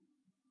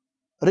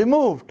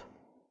removed.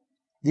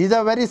 These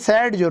are very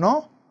sad, you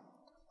know.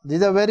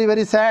 These are very,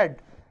 very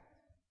sad.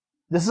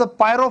 This is a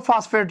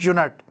pyrophosphate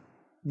unit.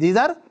 These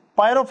are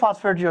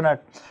pyrophosphate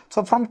unit.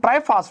 So from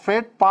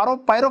triphosphate,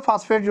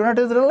 pyrophosphate unit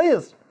is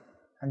released.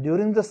 And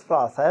during this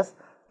process,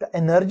 the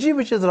energy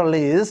which is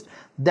released,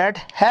 that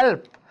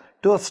help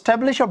to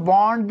establish a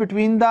bond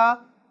between the,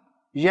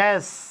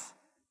 yes,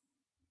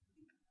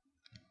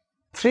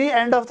 3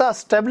 end of the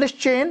established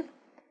chain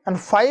and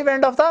 5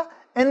 end of the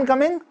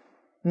incoming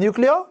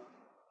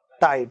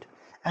nucleotide.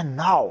 And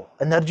now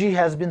energy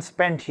has been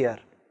spent here.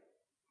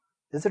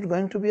 Is it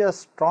going to be a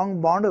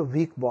strong bond or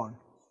weak bond?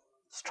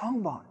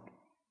 Strong bond.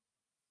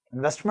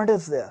 Investment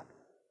is there.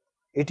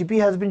 ATP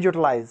has been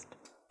utilized.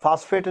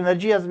 Phosphate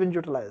energy has been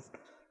utilized.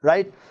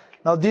 Right?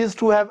 Now these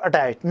two have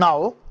attached.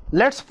 Now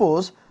let's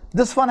suppose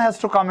this one has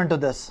to come into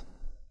this.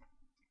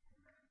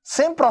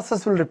 Same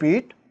process will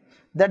repeat,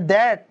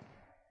 that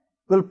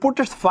will put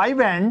its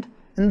 5 end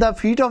in the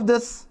feet of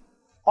this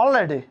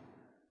already.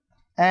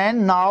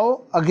 And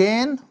now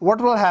again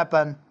what will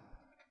happen?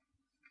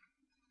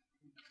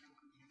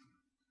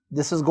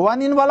 This is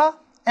guanine wala,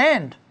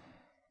 and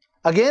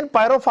again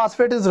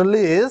pyrophosphate is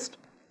released.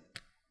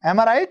 Am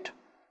I right?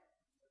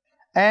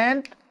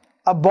 And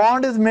a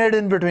bond is made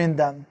in between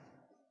them.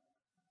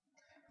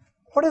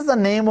 What is the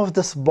name of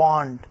this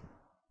bond?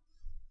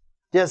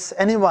 Yes,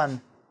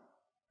 anyone?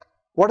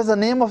 What is the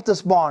name of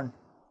this bond?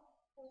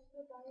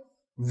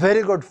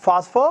 Very good,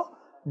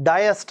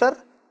 phosphodiester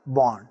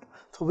bond.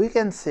 So we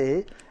can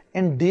say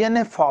in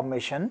DNA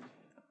formation,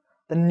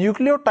 the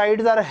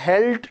nucleotides are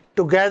held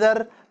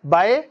together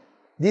by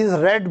these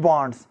red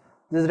bonds.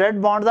 These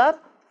red bonds are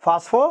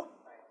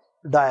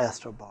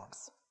phosphodiester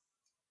bonds.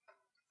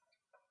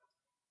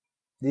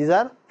 These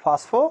are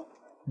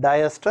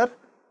phosphodiester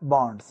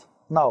bonds.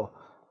 Now,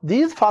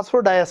 these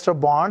phosphodiester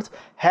bonds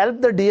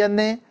help the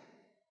DNA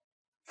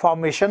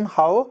formation.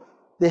 How?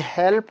 They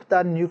help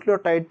the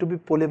nucleotide to be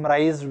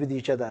polymerized with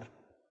each other.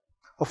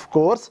 Of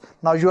course,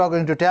 now you are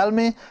going to tell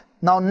me,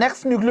 now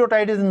next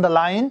nucleotide is in the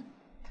line.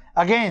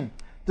 Again,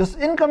 this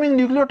incoming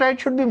nucleotide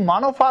should be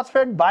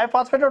monophosphate,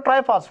 biphosphate or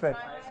triphosphate?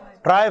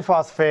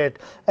 Triphosphate.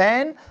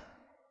 And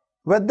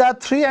with the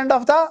 3 end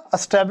of the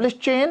established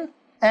chain,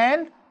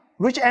 and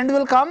which end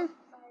will come?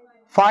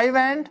 5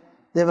 end.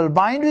 They will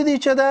bind with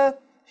each other.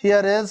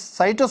 Here is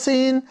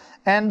cytosine,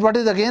 and what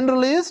is again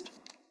released?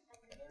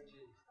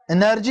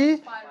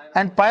 Energy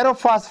and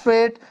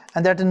pyrophosphate,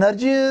 and that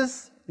energy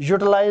is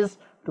utilized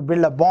to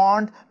build a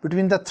bond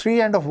between the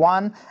 3 end of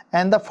one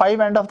and the 5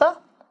 end of the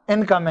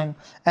incoming.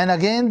 And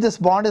again this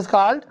bond is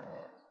called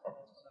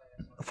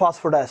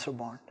phosphodiester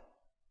bond,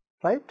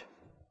 right?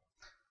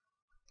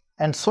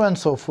 And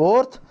so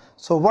forth.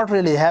 So what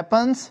really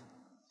happens,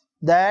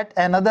 that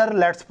another,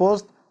 let's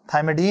suppose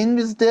thymidine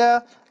is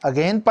there,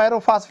 again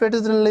pyrophosphate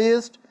is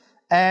released,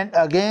 and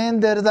again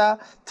there is a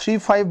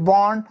 3,5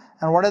 bond.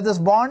 And what is this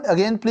bond?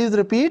 Again, please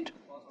repeat.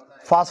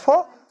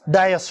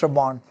 Phosphodiester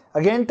bond.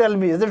 Again, tell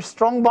me, is it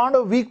strong bond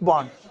or weak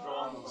bond?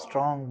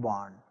 Strong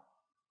bond,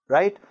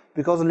 right?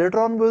 Because later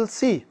on we will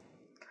see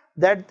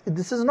that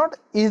this is not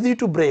easy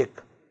to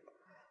break.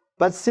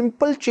 But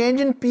simple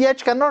change in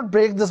pH cannot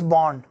break this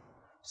bond.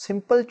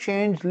 Simple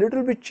change,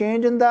 little bit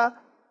change in the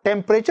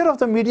temperature of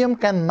the medium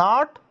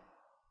cannot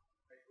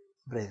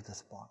break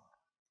this bond.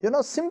 You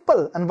know,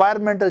 simple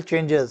environmental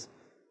changes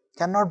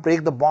cannot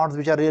break the bonds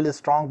which are really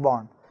strong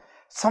bond.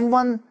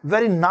 Someone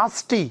very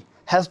nasty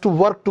has to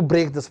work to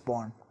break this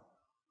bond.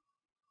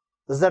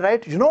 Is that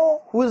right? You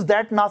know who is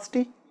that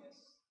nasty?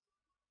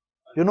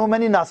 You know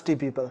many nasty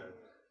people.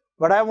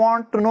 But I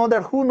want to know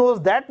that who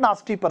knows that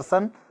nasty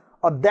person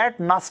or that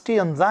nasty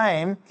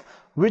enzyme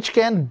which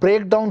can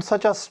break down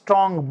such a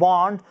strong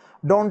bond.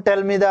 Don't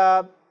tell me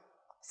the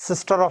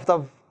sister of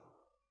the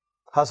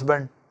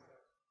husband.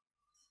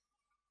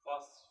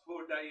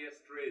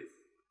 Phosphodiesterase.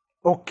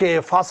 Okay,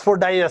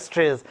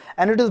 phosphodiesterase,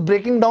 and it is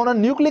breaking down a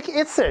nucleic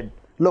acid.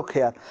 Look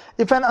here,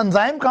 if an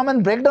enzyme come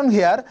and break down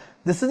here,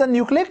 this is a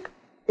nucleic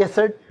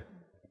acid.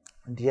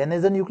 DNA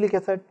is a nucleic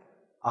acid,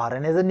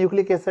 RNA is a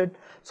nucleic acid.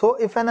 So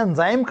if an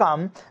enzyme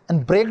come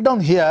and break down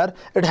here,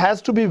 it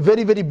has to be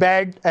very, very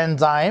bad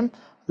enzyme.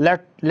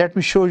 Let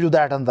me show you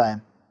that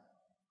enzyme.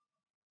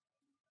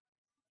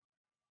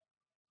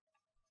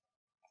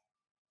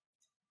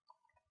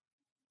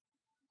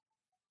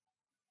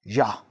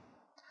 Yeah,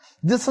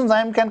 this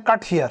enzyme can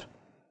cut here,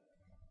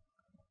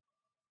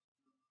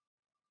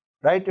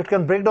 right? It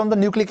can break down the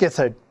nucleic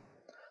acid.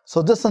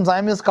 So this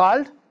enzyme is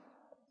called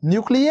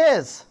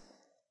nuclease.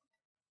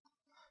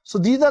 So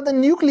these are the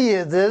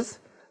nucleases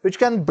which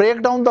can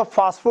break down the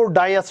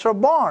phosphodiester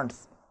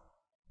bonds,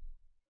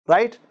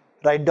 right?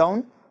 Write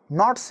down,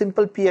 not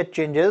simple pH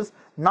changes,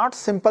 not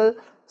simple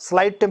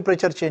slight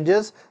temperature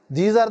changes.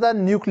 These are the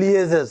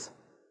nucleases.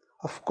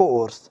 Of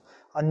course,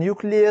 a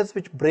nuclease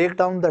which break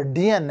down the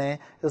DNA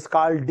is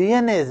called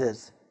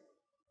DNases.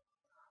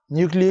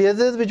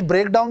 Nucleases which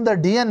break down the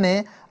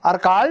DNA are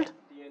called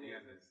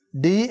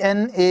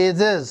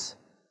DNases.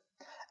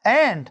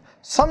 And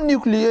some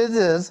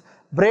nucleases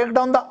break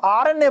down the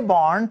RNA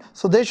bond,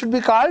 so they should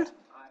be called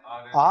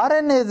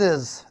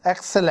RNases.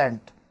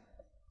 Excellent.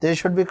 They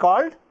should be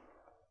called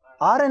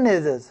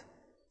RNases.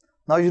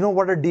 Now you know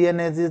what are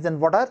DNases and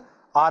what are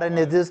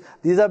RNases.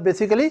 These are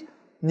basically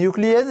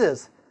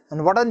nucleases.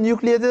 And what are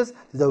nucleases?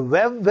 These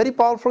are very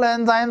powerful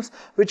enzymes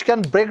which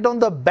can break down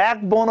the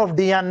backbone of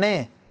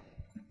DNA.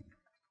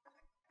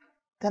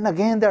 Then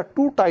again, there are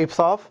two types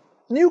of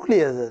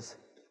nucleases.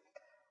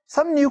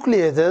 Some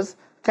nucleases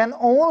can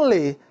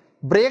only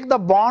break the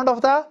bond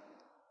of the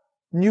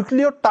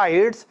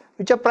nucleotides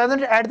which are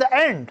present at the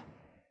end.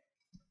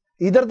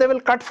 Either they will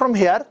cut from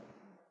here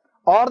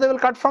or they will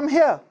cut from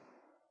here.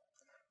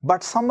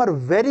 But some are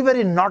very,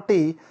 very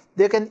naughty.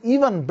 They can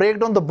even break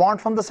down the bond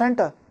from the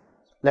center.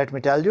 Let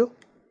me tell you.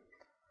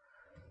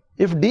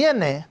 If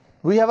DNA,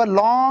 we have a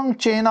long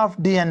chain of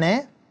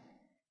DNA.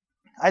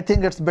 I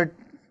think it's a bit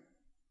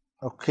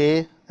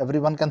okay.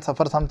 Everyone can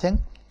suffer something,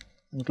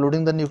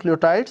 including the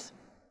nucleotides.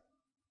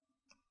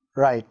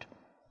 Right.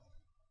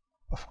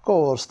 Of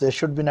course, there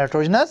should be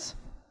nitrogenous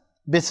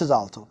bases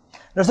also.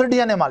 That's a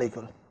DNA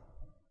molecule.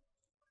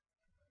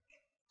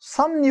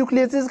 Some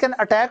nucleases can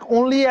attack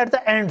only at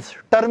the ends,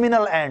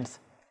 terminal ends.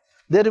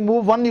 They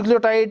remove one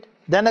nucleotide,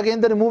 then again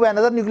they remove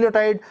another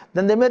nucleotide,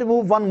 then they may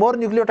remove one more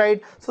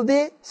nucleotide. So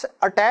they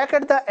attack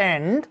at the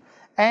end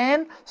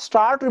and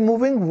start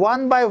removing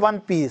one by one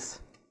piece.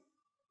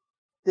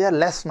 They are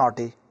less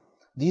naughty.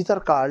 These are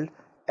called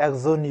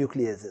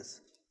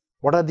exonucleases.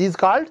 What are these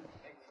called?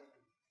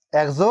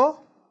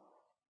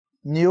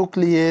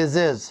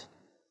 Exonucleases.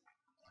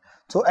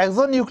 So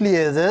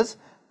exonucleases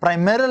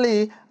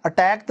primarily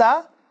attack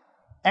the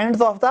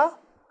ends of the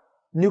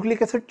nucleic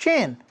acid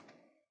chain,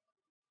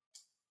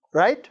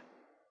 right?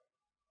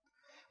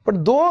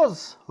 But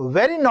those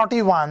very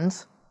naughty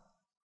ones,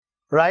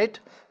 right,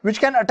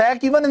 which can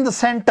attack even in the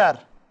center,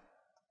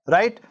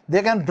 right,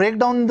 they can break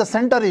down in the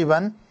center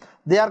even,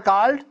 they are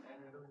called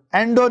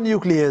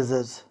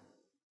endonucleases.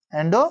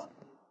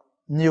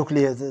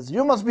 Endonucleases.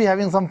 You must be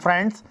having some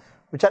friends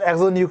which are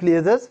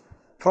exonucleases.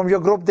 From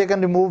your group they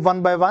can remove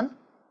one by one,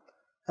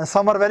 and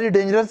some are very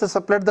dangerous. They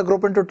split the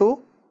group into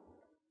two.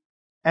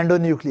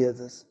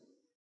 Endonucleases.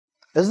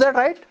 Is that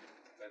right?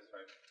 That's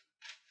right.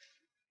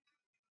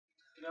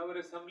 In our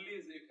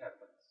assemblies it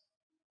happens.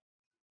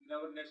 In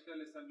our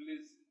national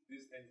assemblies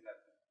these things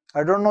happen.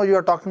 I don't know you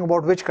are talking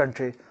about which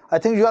country. I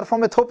think you are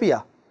from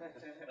Ethiopia.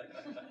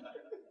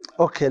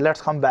 Okay,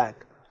 let's come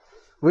back.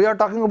 We are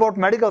talking about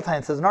medical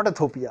sciences, not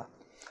Ethiopia,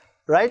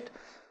 right?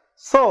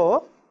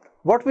 So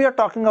what we are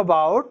talking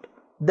about,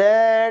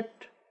 that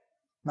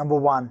number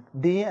one,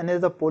 DNA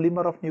is a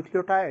polymer of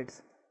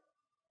nucleotides.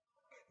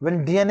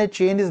 When DNA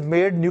chain is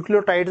made,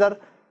 nucleotides are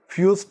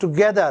fused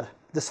together.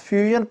 This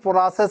fusion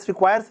process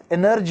requires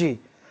energy.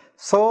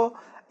 So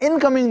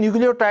incoming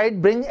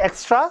nucleotide bring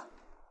extra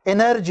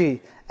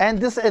energy, and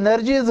this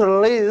energy is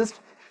released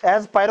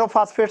as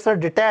pyrophosphates are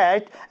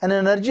detached, and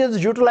energy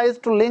is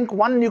utilized to link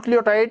one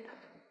nucleotide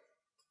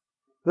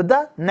with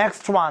the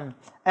next one,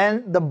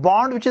 and the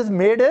bond which is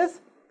made is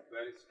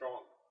Very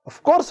strong.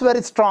 of course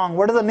very strong.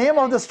 What is the name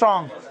of the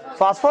strong?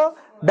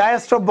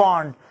 Phosphodiester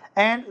bond.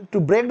 And to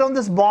break down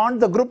this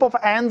bond, the group of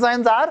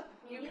enzymes are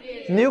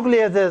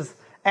nucleases,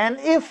 and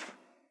if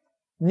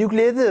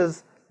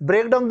nucleases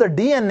break down the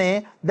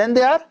DNA, then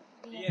they are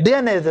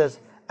DNases.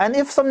 And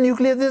if some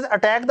nucleases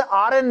attack the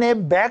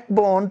RNA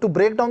backbone to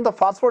break down the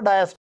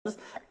phosphodiesters,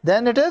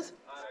 then it is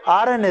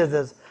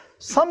RNases.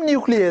 Some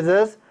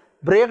nucleases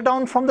break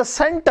down from the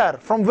center,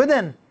 from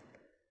within.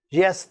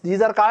 Yes,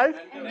 these are called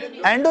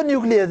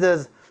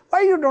endonucleases.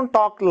 Why you don't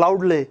talk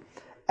loudly?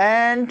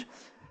 And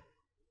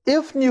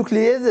if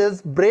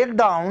nucleases break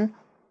down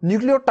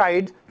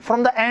nucleotides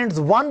from the ends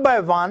one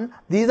by one,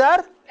 these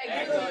are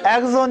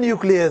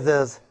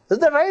exonucleases. Is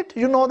that right?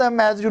 You know them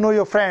as you know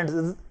your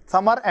friends.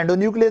 Some are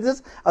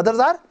endonucleases, others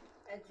are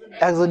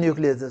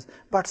exonucleases.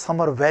 But some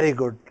are very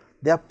good.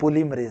 They are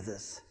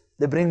polymerases.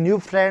 They bring new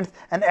friends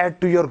and add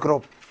to your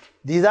group.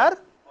 These are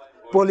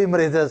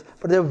polymerases,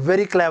 but they are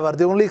very clever.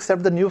 They only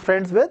accept the new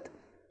friends with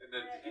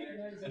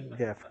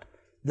gift.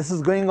 This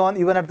is going on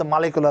even at the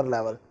molecular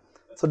level.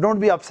 So don't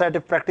be upset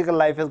if practical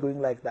life is going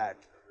like that.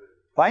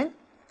 Fine?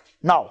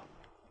 Now,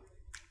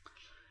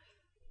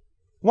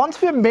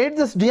 once we have made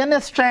this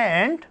DNA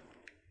strand,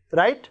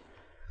 right?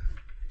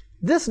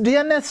 This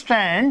DNA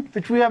strand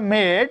which we have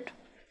made,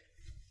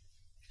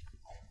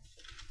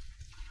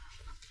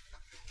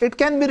 it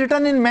can be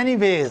written in many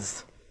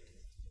ways.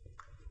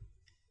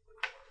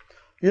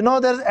 You know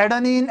there's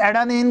adenine,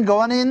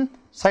 guanine,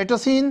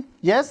 cytosine,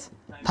 yes,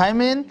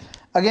 thymine,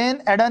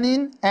 again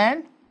adenine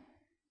and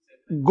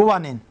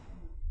guanine,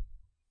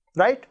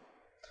 right?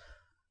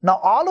 Now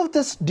all of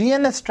this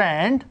DNA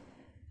strand,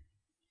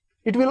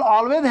 it will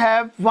always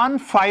have one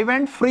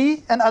 5'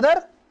 free and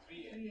other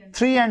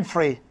 3'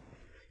 free.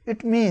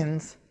 It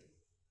means,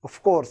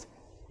 of course,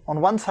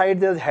 on one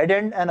side there is head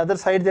end and other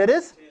side there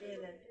is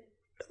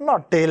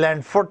not tail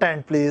end, foot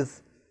end,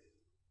 please.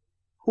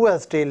 Who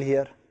has tail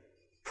here?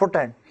 Foot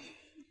end,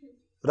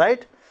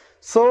 right?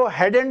 So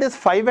head end is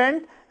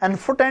 5' and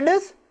foot end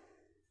is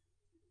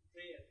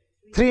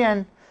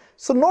 3'.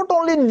 So not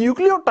only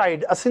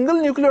nucleotide, a single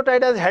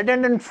nucleotide has head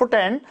end and foot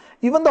end,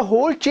 even the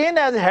whole chain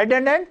has head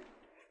end and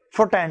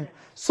foot end.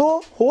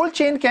 So whole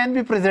chain can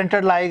be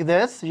presented like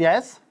this,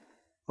 yes,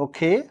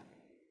 okay.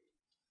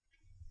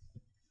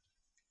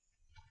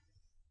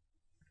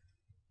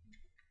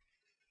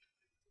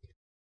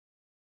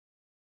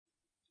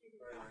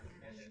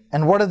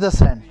 And what is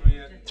this end?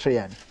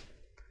 3'.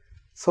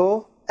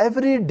 So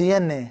every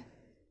DNA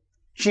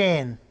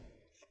chain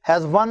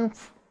has one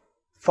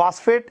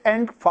phosphate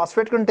end,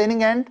 phosphate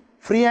containing end,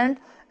 free end,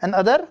 and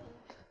other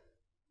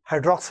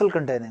hydroxyl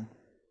containing,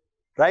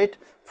 right?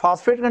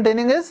 Phosphate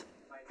containing is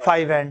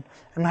 5' and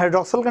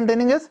hydroxyl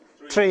containing is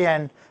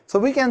 3'. So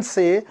we can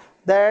say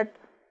that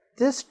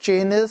this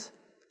chain is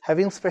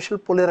having special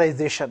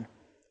polarization.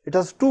 It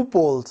has two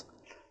poles,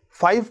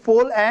 5'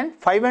 pole and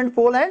 5'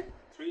 pole and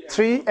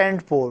 3'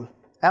 pole.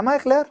 Am I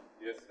clear?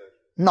 Yes, sir.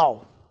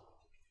 Now,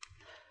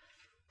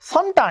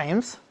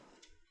 sometimes,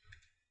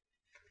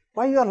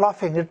 why you are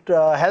laughing? It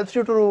helps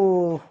you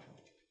to,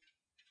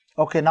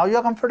 okay, now you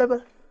are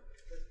comfortable?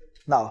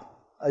 Now,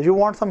 you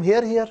want some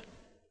here?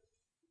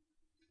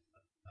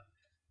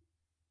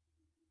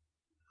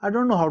 I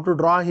don't know how to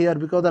draw here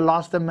because I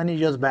lost them many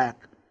years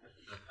back.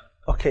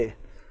 Okay,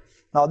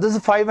 now this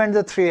is 5' and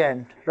the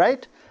 3',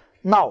 right?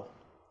 Now,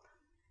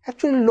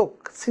 actually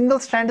look, single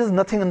strand is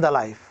nothing in the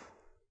life.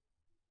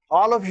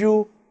 All of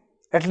you,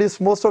 at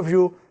least most of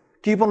you,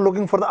 keep on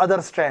looking for the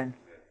other strand.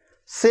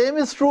 Same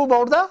is true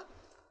about the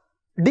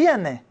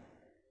DNA.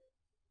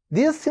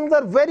 These things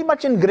are very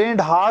much ingrained,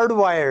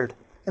 hardwired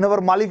in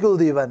our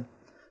molecules even.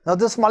 Now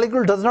this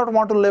molecule does not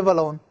want to live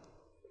alone.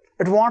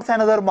 It wants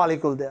another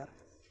molecule there.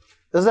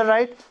 Is that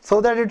right?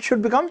 So that it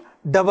should become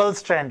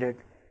double-stranded.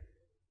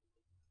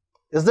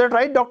 Is that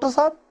right, Dr.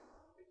 Saab?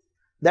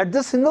 That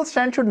this single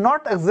strand should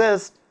not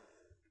exist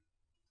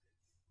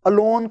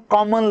alone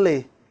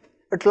commonly.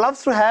 It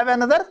loves to have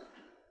another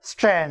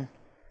strand.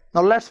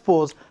 Now let's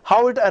suppose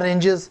how it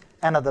arranges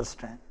another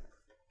strand.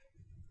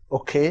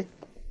 Okay.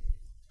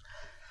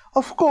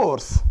 Of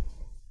course,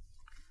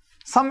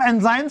 some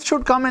enzymes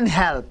should come and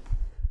help.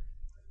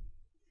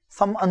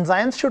 Some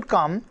enzymes should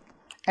come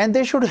and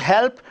they should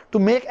help to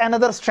make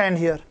another strand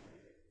here.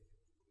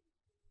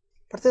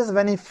 But there's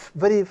a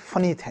very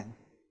funny thing.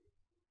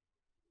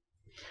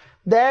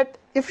 That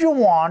if you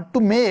want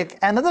to make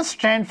another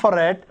strand for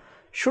it,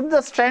 should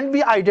the strand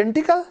be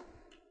identical?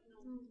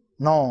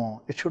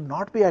 No, it should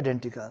not be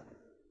identical.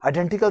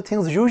 Identical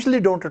things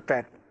usually don't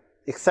attract,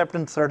 except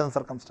in certain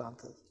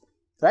circumstances,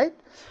 right?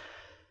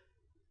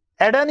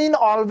 Adenine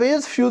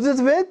always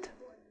fuses with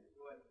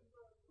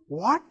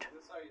what?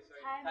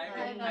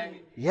 Thymine.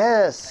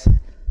 Yes.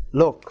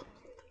 Look,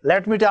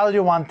 let me tell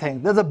you one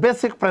thing. There's a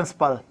basic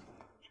principle.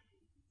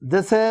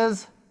 This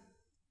is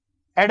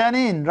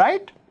adenine,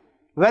 right?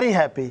 Very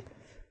happy.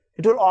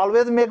 It will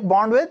always make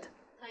bond with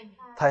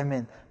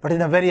thymine, but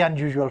in a very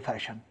unusual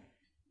fashion.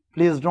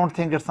 Please don't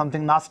think it's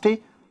something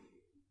nasty.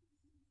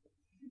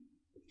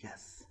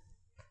 Yes.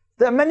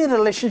 There are many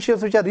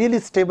relationships which are really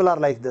stable are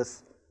like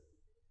this.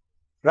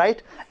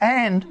 Right?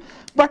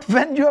 But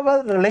when you have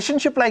a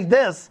relationship like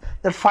this,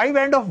 that 5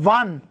 end of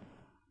one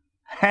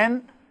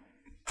and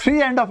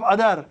 3 end of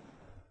other,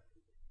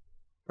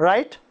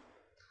 right?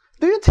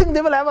 Do you think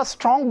they will have a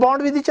strong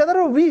bond with each other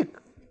or weak?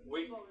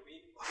 Weak.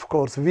 Of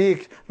course,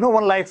 weak. No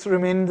one likes to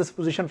remain in this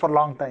position for a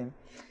long time,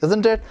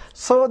 isn't it?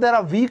 So there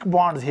are weak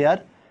bonds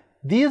here.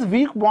 These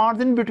weak bonds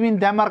in between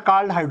them are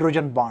called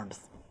hydrogen bonds.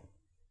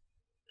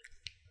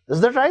 Is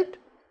that right?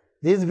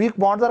 These weak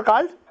bonds are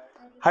called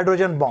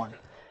hydrogen bond.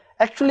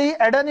 Actually,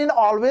 adenine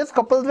always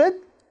couples with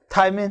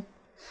thymine.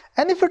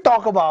 And if you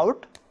talk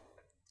about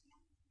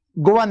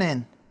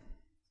guanine,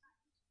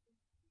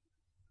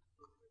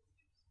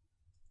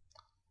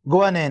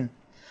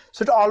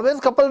 so it always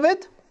couples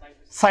with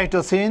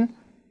cytosine.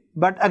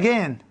 But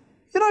again,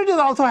 it is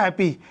also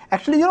happy.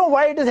 Actually,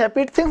 why it is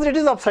happy? It thinks it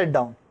is upside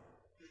down.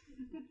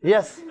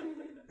 Yes,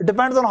 it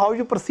depends on how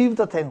you perceive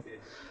the thing.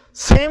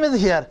 Same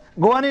is here.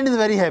 Guanine is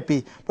very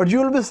happy, but you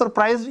will be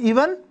surprised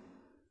even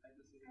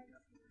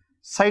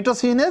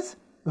cytosine is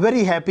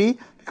very happy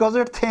because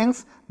it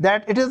thinks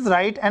that it is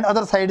right and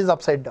other side is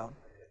upside down.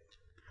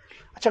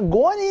 Achha,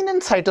 guanine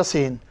and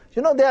cytosine,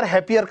 they are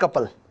happier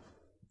couple.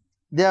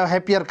 They are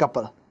happier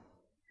couple.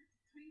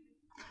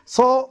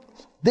 So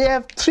they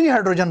have 3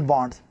 hydrogen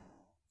bonds.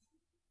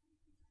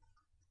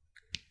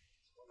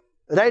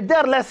 Right? They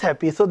are less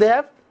happy. So they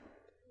have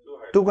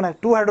 2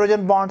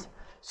 hydrogen bonds.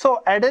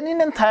 So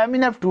adenine and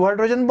thymine have 2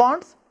 hydrogen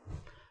bonds.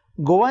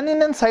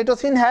 Guanine and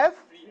cytosine have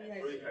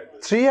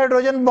 3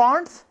 hydrogen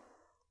bonds.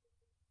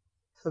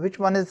 So which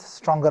one is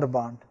stronger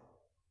bond?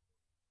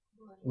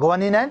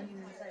 Guanine and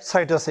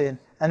cytosine.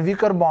 And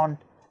weaker bond,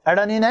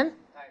 adenine and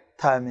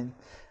thymine.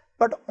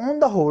 But on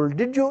the whole,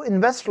 did you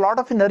invest a lot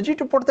of energy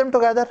to put them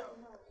together?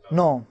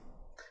 No.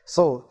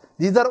 So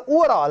these are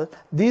overall,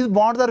 these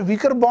bonds are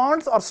weaker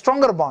bonds or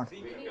stronger bonds?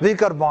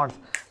 Weaker bonds.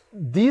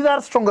 These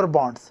are stronger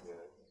bonds.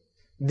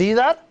 These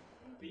are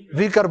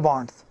weaker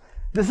bonds.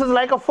 This is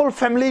like a full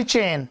family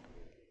chain.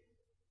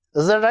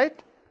 Is that right?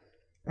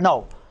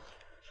 Now,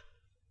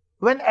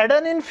 when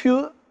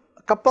adenine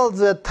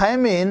couples with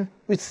thymine,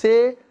 we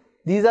say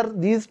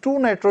these 2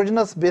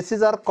 nitrogenous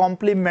bases are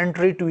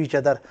complementary to each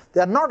other.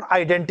 They are not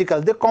identical.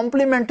 They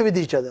complement with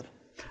each other.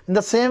 In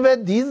the same way,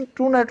 these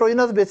 2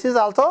 nitrogenous bases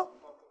also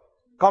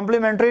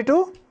complementary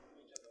to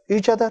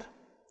each other.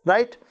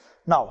 Right?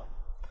 Now,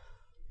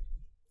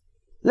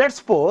 let's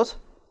suppose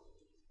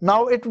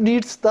now it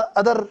needs the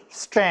other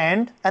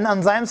strand and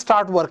enzyme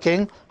start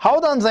working. How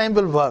the enzyme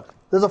will work?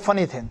 There's a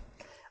funny thing.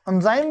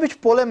 Enzyme which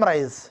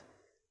polymerize.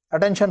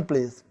 Attention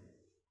please.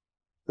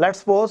 Let's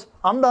suppose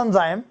I'm the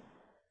enzyme.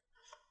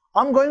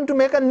 I'm going to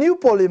make a new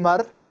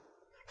polymer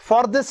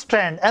for this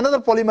strand, another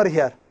polymer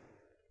here.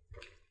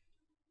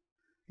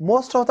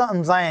 Most of the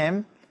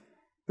enzyme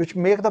which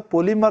make the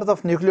polymers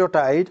of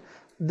nucleotide,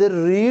 they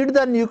read the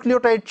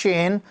nucleotide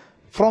chain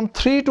from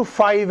 3 to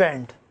 5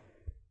 end.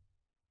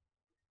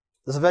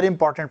 This is a very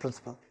important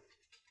principle.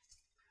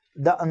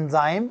 The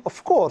enzyme,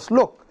 of course,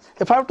 look,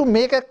 if I have to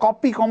make a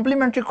copy,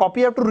 complementary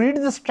copy, I have to read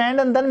this strand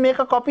and then make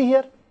a copy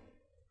here.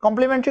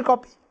 Complementary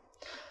copy.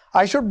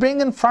 I should bring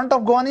in front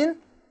of guanine,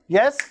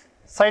 yes,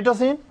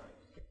 cytosine.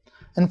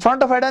 In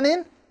front of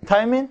adenine,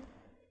 thymine.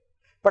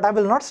 But I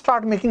will not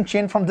start making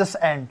chain from this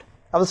end.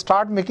 I will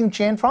start making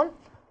chain from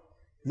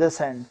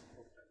this end.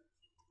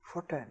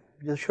 Foot end.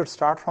 You should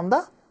start from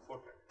the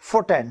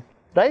foot end,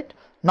 right?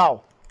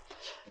 Now,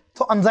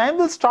 so enzyme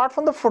will start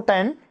from the foot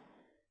end,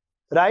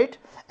 right?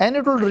 And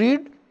it will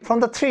read from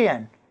the 3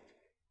 end,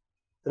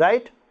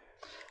 right?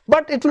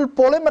 But it will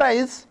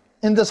polymerize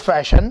in this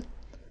fashion.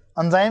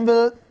 Enzyme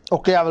will,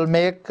 okay, I will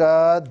make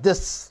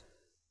this.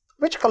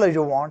 Which color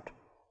you want?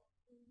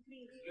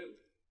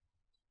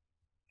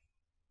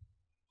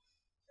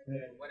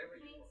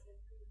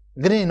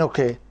 Green,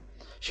 okay.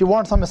 She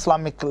wants some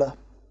Islamic color.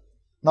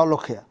 Now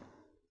look here.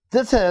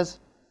 This is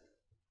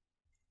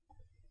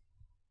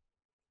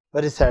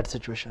very sad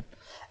situation.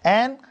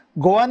 And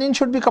guanine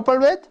should be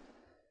coupled with?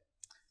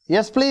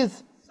 Yes,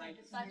 please.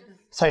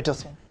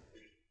 Cytosine.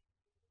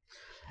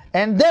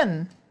 And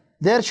then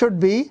there should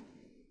be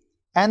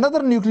another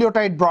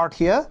nucleotide brought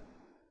here.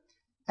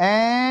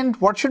 And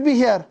what should be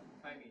here?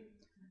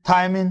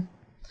 Thymine.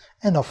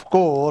 And of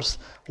course,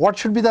 what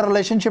should be the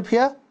relationship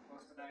here?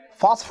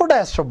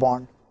 Phosphodiester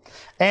bond.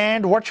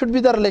 And what should be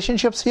the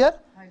relationships here?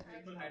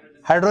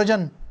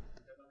 Hydrogen.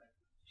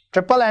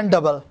 Triple and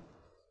double.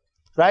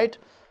 Right?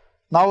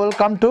 Now we'll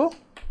come to,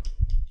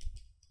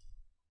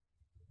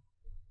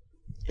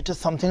 it is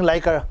something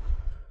like a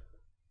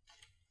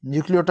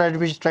nucleotide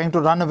which is trying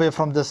to run away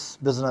from this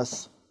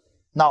business.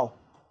 Now,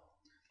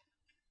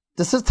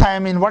 this is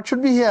thymine. What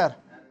should be here?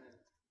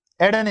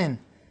 Adenine.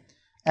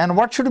 And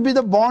what should be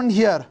the bond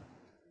here?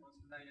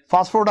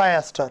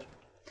 Phosphodiester.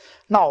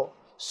 Now,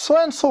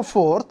 so and so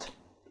forth,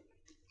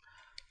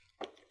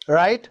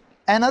 right?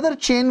 Another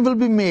chain will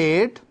be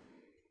made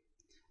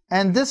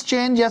and this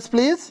chain, yes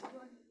please,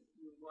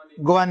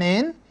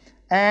 guanine,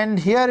 and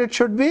here it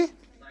should be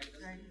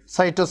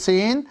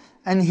cytosine,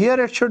 and here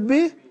it should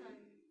be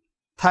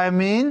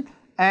thymine,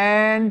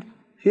 and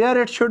here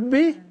it should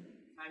be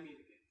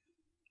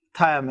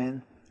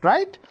thiamine,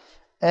 right?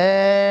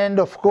 And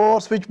of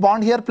course, which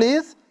bond here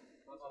please?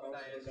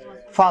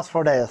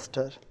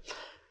 Phosphodiester.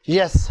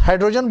 Yes,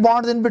 hydrogen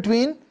bonds in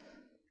between,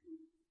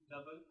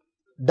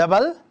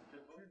 double,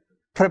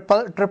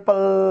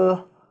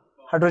 triple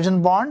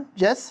hydrogen bond,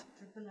 yes,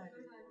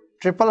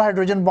 triple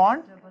hydrogen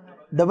bond,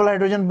 double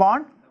hydrogen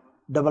bond,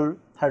 double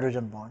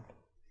hydrogen bond.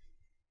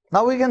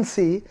 Now we can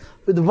see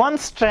with one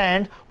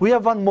strand we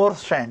have one more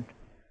strand,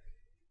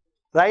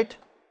 right?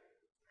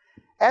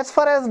 As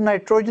far as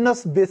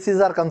nitrogenous bases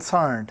are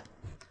concerned,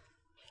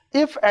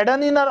 if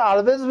adenine are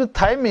always with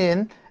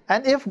thymine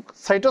and if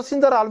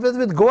cytosines are always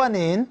with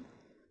guanine,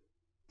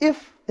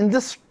 if in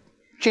this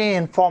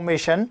chain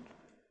formation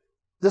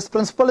this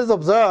principle is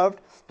observed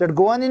that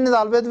guanine is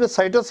always with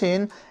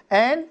cytosine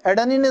and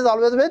adenine is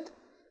always with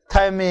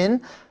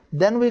thymine,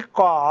 then we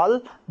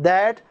call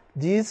that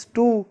these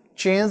two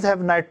chains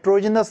have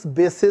nitrogenous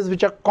bases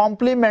which are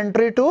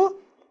complementary to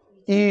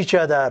each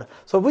other.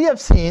 So we have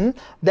seen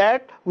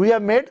that we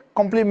have made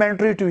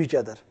complementary to each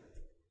other.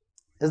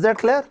 Is that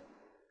clear?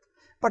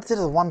 But there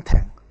is one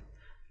thing.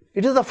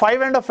 It is the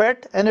 5 end of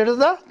it and it is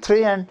the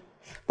 3 end.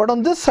 But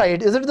on this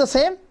side, is it the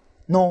same?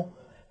 No.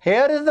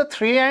 Here is the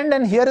 3 end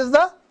and here is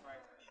the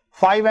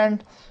 5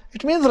 end.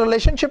 It means the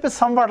relationship is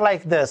somewhat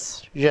like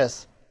this.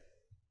 Yes.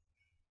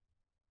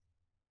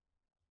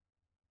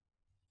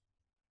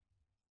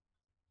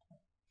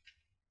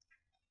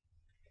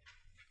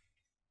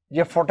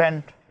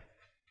 F410.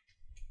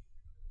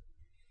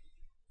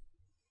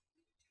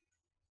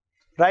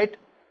 Right?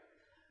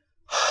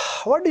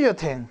 What do you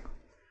think?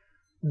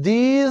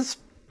 These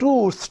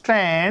two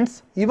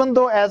strands, even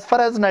though as far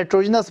as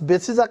nitrogenous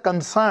bases are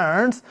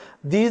concerned,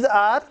 these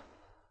are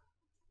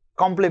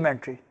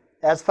complementary.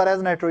 As far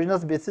as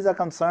nitrogenous bases are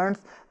concerned,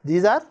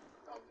 these are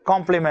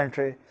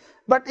complementary.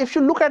 But if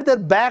you look at their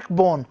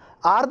backbone,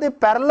 are they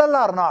parallel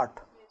or not?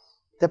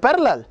 They're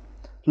parallel.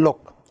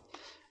 Look,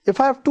 if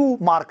I have two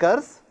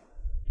markers,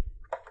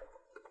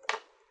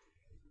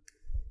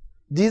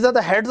 these are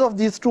the heads of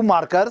these two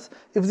markers.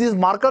 If these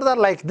markers are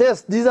like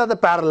this, these are the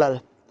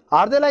parallel.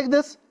 Are they like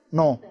this?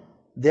 No,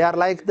 they are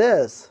like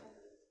this.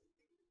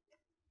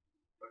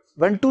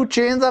 When two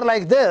chains are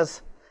like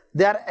this,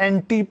 they are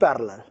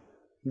anti-parallel.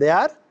 They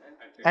are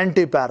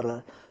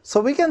anti-parallel.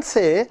 So we can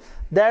say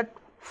that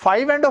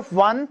 5 end of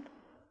one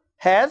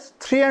has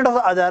 3 end of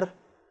the other,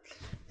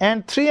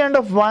 and 3 end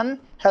of one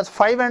has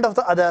 5 end of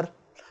the other.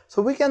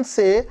 So we can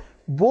say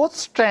both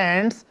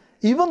strands,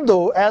 even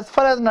though as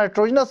far as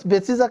nitrogenous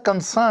bases are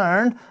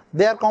concerned,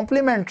 they are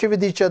complementary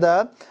with each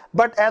other,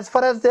 but as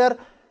far as their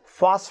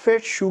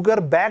phosphate sugar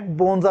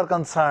backbones are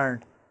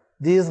concerned,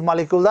 these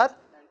molecules are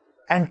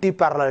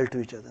anti-parallel to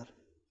each other.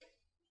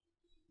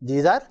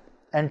 These are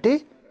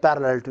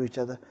anti-parallel to each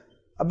other.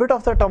 A bit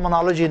of the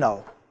terminology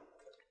now.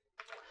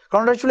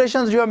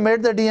 Congratulations, you have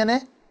made the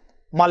DNA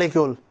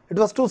molecule. It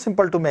was too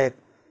simple to make,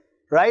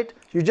 right?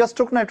 You just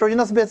took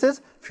nitrogenous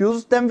bases,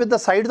 fused them with the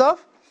sides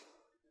of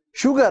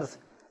sugars,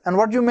 and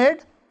what you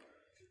made?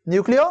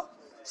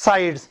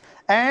 Nucleosides.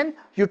 And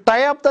you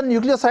tie up the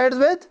nucleosides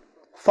with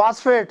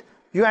phosphate.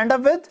 You end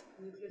up with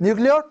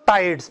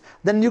nucleotides.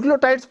 The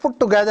nucleotides put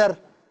together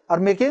are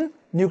making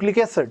nucleic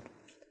acid.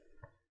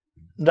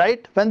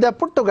 Right? When they are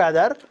put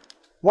together,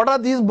 what are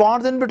these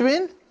bonds in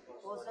between?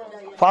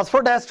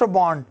 Phosphodiester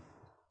bond.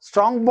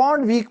 Strong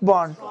bond, weak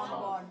bond.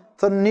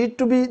 So need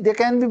to be, they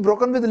can be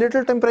broken with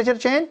little temperature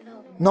change?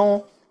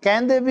 No.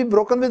 Can they be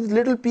broken with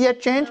little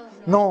pH change?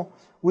 No.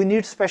 We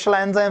need special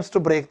enzymes to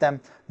break them.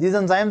 These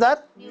enzymes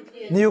are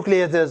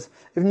nucleases.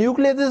 If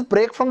nucleases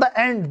break from the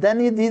end, then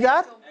these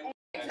are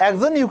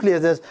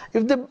exonucleases.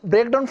 If they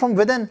break down from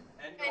within,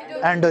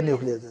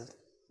 endonucleases.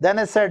 Then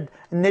I said,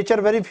 in nature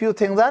very few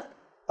things are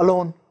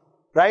alone,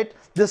 right?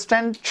 This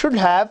strand should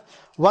have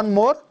one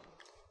more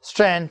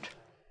strand.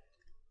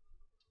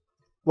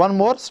 One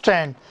more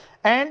strand.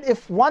 And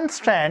if one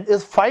strand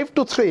is 5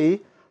 to 3,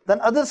 then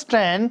other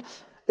strand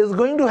is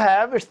going to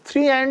have its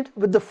 3 end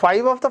with the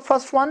 5 of the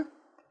first one,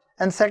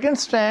 and second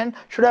strand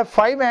should have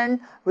 5 end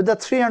with the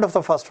 3 end of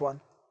the first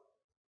one.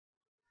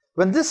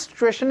 When this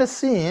situation is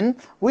seen,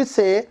 we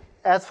say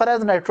as far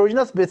as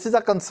nitrogenous bases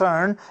are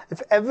concerned,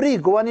 if every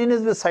guanine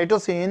is with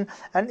cytosine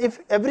and if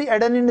every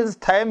adenine is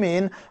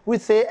thymine, we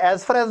say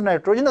as far as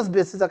nitrogenous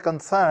bases are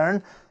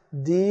concerned,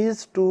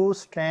 these two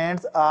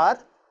strands are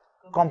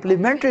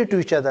complementary to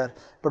each other.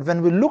 But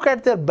when we look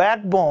at their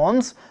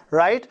backbones,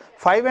 right,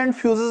 5 end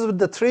fuses with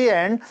the 3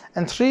 end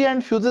and 3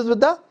 end fuses with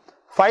the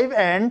 5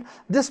 end,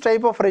 this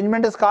type of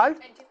arrangement is called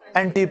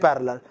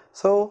anti-parallel.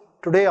 So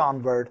today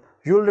onward,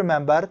 you will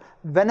remember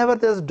whenever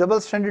there is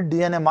double-stranded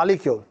DNA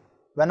molecule,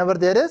 whenever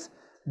there is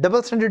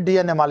double-stranded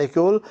DNA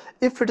molecule,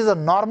 if it is a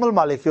normal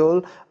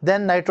molecule,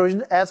 then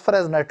nitrogen, as far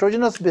as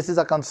nitrogenous bases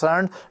are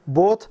concerned,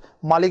 both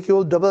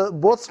molecules,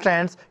 both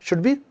strands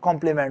should be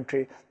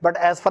complementary. But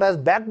as far as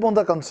backbones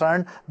are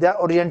concerned, they are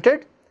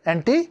oriented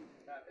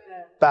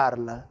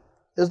anti-parallel.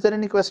 Is there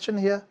any question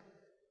here?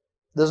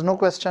 There's no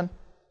question.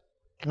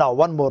 Now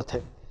one more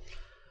thing.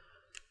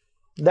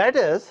 That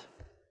is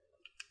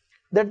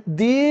that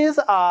these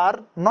are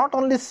not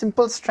only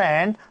simple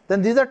strand,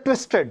 then these are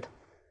twisted.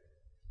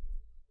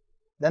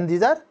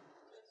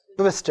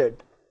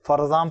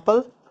 For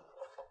example,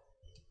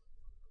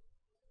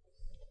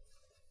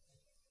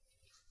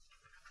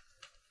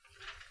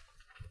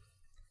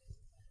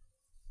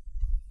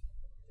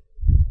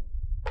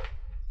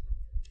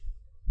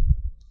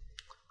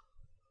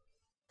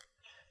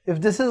 if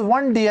this is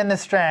one DNA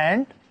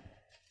strand,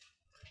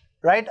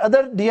 right,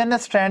 other DNA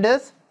strand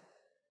is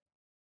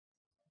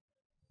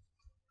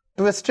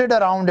twisted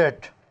around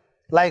it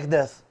like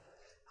this.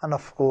 And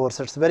of course,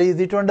 it's very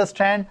easy to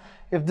understand.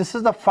 If this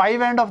is the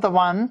 5 end of the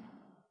one,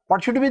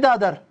 what should be the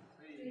other?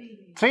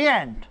 3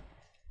 end.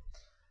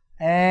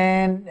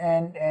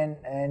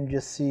 And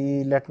you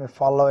see, let me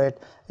follow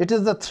it. It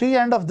is the 3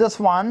 end of this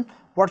one.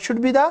 What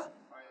should be the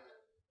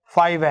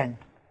 5 end?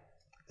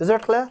 Is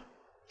that clear?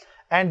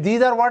 And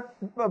these are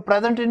what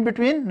present in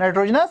between?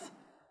 Nitrogenous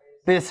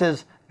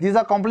bases. These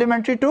are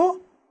complementary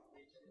to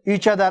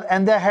each other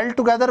and they are held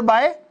together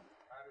by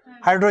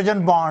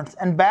hydrogen bonds,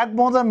 and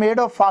backbones are made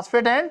of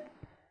phosphate and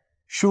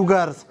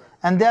sugars,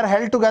 and they are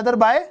held together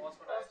by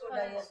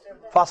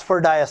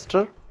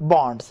phosphodiester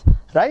bonds,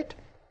 right?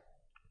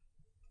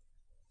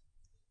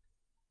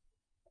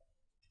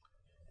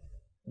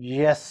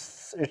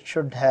 Yes, it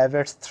should have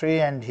its 3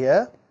 end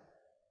here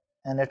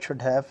and it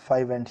should have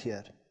 5 end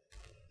here.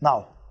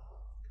 Now,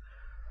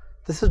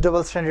 this is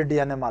double-stranded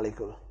DNA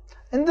molecule.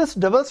 In this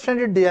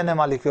double-stranded DNA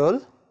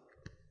molecule,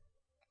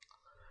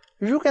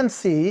 you can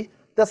see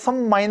there's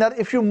some minor,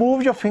 if you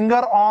move your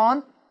finger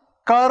on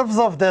curves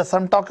of this,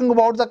 I'm talking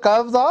about the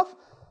curves of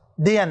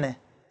DNA.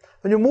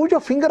 When you move your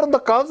finger on the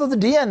curves of the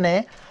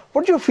DNA,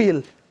 what do you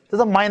feel?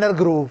 There's a minor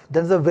groove,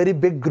 there's a very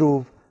big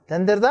groove,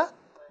 then there's a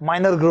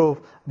minor groove,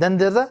 then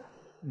there's a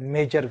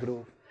major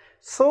groove.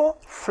 So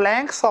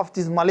flanks of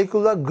these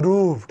molecules are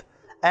grooved,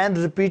 and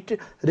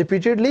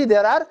repeatedly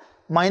there are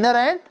minor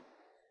and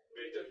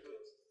major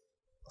grooves.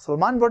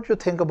 Salman, what do you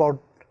think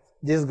about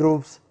these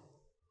grooves?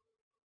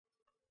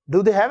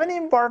 Do they have any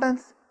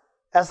importance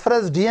as far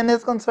as DNA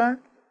is concerned?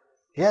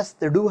 Yes,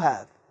 they do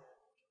have,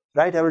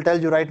 right? I will tell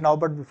you right now,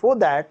 but before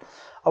that,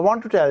 I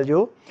want to tell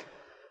you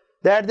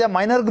that there are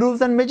minor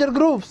grooves and major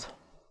grooves.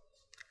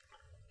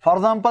 For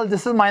example,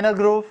 this is minor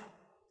groove,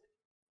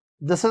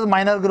 this is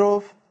minor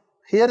groove,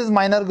 here is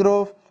minor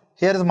groove,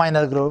 here is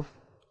minor groove.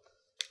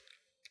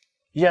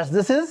 Yes,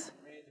 this is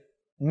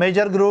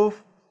major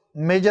groove,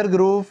 major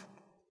groove,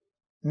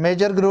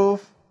 major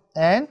groove,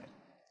 and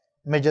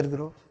major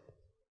groove.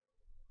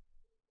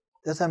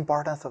 There's the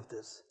importance of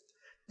this.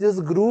 These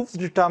grooves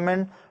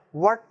determine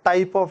what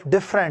type of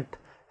different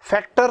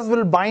factors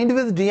will bind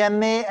with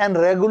DNA and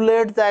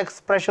regulate the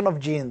expression of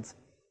genes.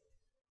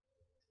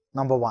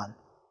 Number 1.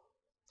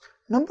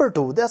 Number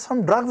 2, there are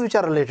some drugs which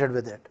are related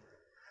with it.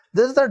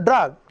 This is a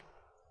drug,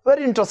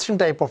 very interesting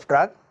type of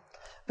drug,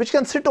 which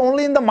can sit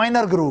only in the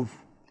minor groove.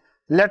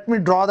 Let me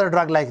draw the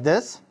drug like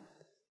this.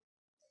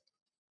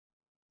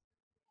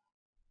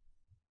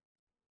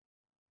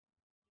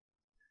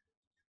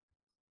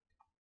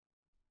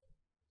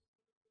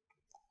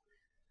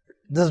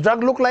 This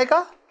drug look like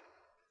a?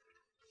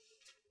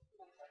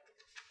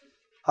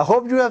 I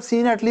hope you have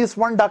seen at least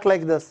one duck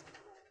like this,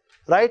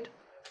 right?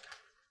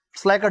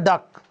 It's like a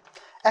duck.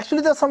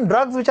 Actually, there are some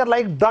drugs which are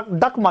like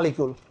duck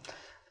molecule.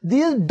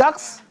 These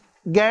ducks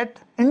get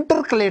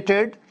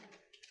intercalated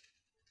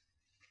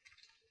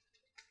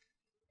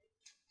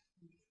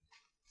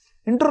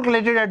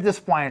at this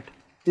point.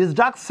 These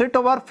ducts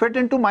fit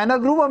into minor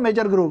groove or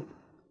major groove?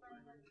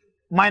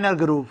 Minor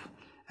groove.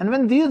 And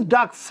when these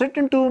ducts sit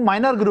into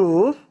minor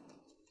groove,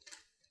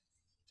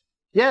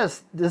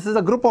 yes, this is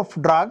a group of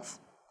drugs,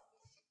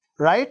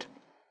 right?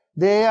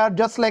 They are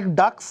just like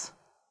ducks,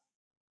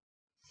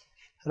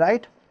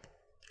 right?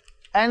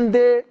 And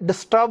they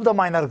disturb the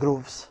minor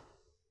grooves.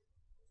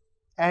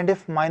 And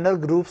if minor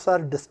grooves are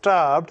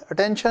disturbed,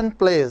 attention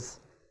please.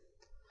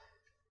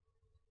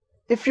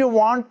 If you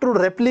want to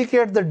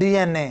replicate the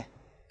DNA,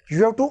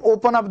 you have to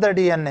open up the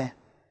DNA.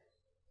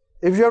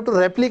 If you have to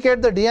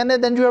replicate the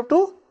DNA, then you have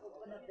to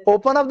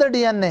open up the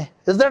DNA.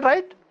 Is that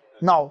right?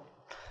 Now,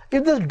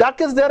 if this duck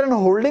is there and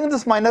holding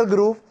this minor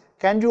groove,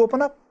 can you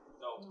open up?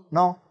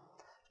 No.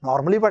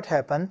 Normally what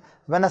happens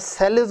when a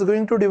cell is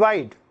going to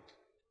divide?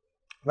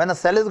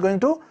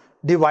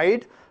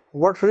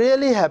 What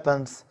really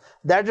happens?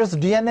 That is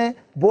DNA,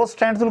 both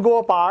strands will go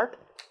apart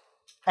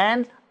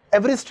and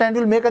every strand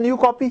will make a new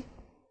copy.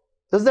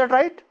 Is that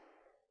right?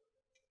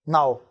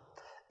 Now,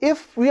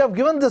 if we have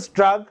given this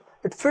drug,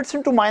 it fits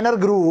into minor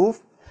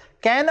groove,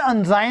 can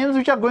enzymes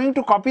which are going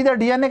to copy the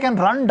DNA can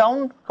run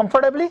down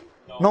comfortably?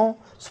 No.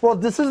 Suppose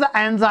this is the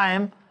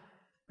enzyme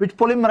which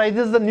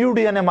polymerizes the new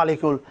DNA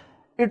molecule.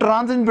 It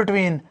runs in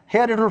between.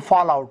 Here it will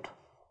fall out.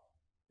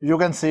 You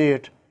can see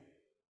it.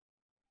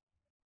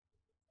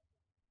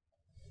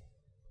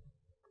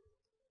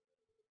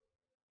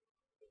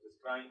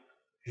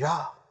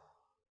 Yeah.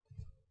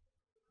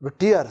 with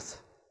tears.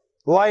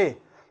 Why?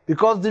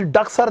 Because the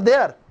ducts are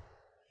there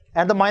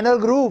and the minor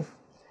groove,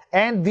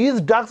 and these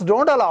ducts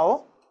don't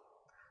allow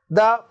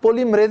the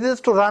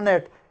polymerases to run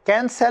it.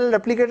 Can cell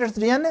replicate its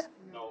DNA?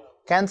 No.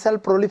 Can cell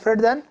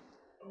proliferate then?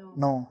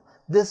 No.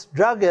 This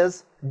drug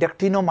is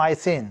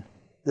dactinomycin.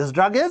 This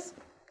drug is?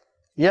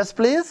 Yes,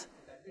 please?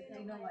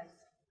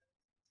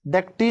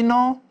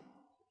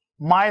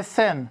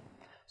 Dactinomycin.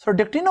 So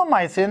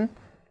dactinomycin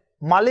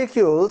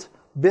molecules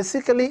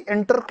basically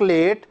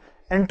intercalate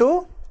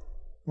into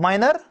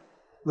minor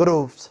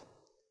grooves.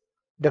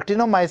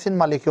 Dactinomycin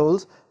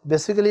molecules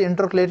basically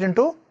intercalate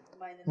into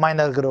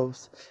minor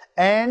grooves,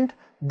 and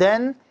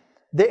then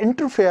they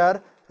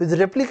interfere with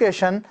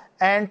replication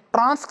and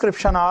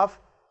transcription of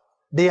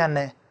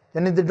DNA.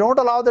 And they don't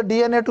allow the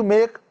DNA to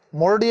make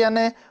more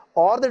DNA,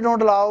 or they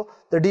don't allow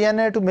the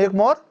DNA to make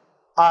more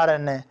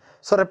RNA.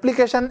 So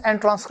replication and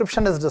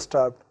transcription is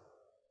disturbed.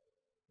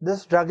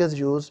 This drug is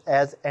used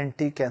as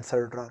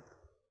anti-cancer drug.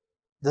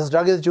 This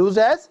drug is used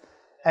as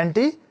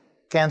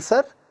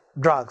anti-cancer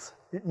drugs.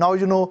 Now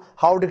you know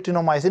how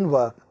dactinomycin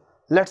work.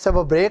 Let's have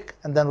a break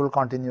and then we'll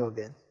continue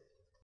again.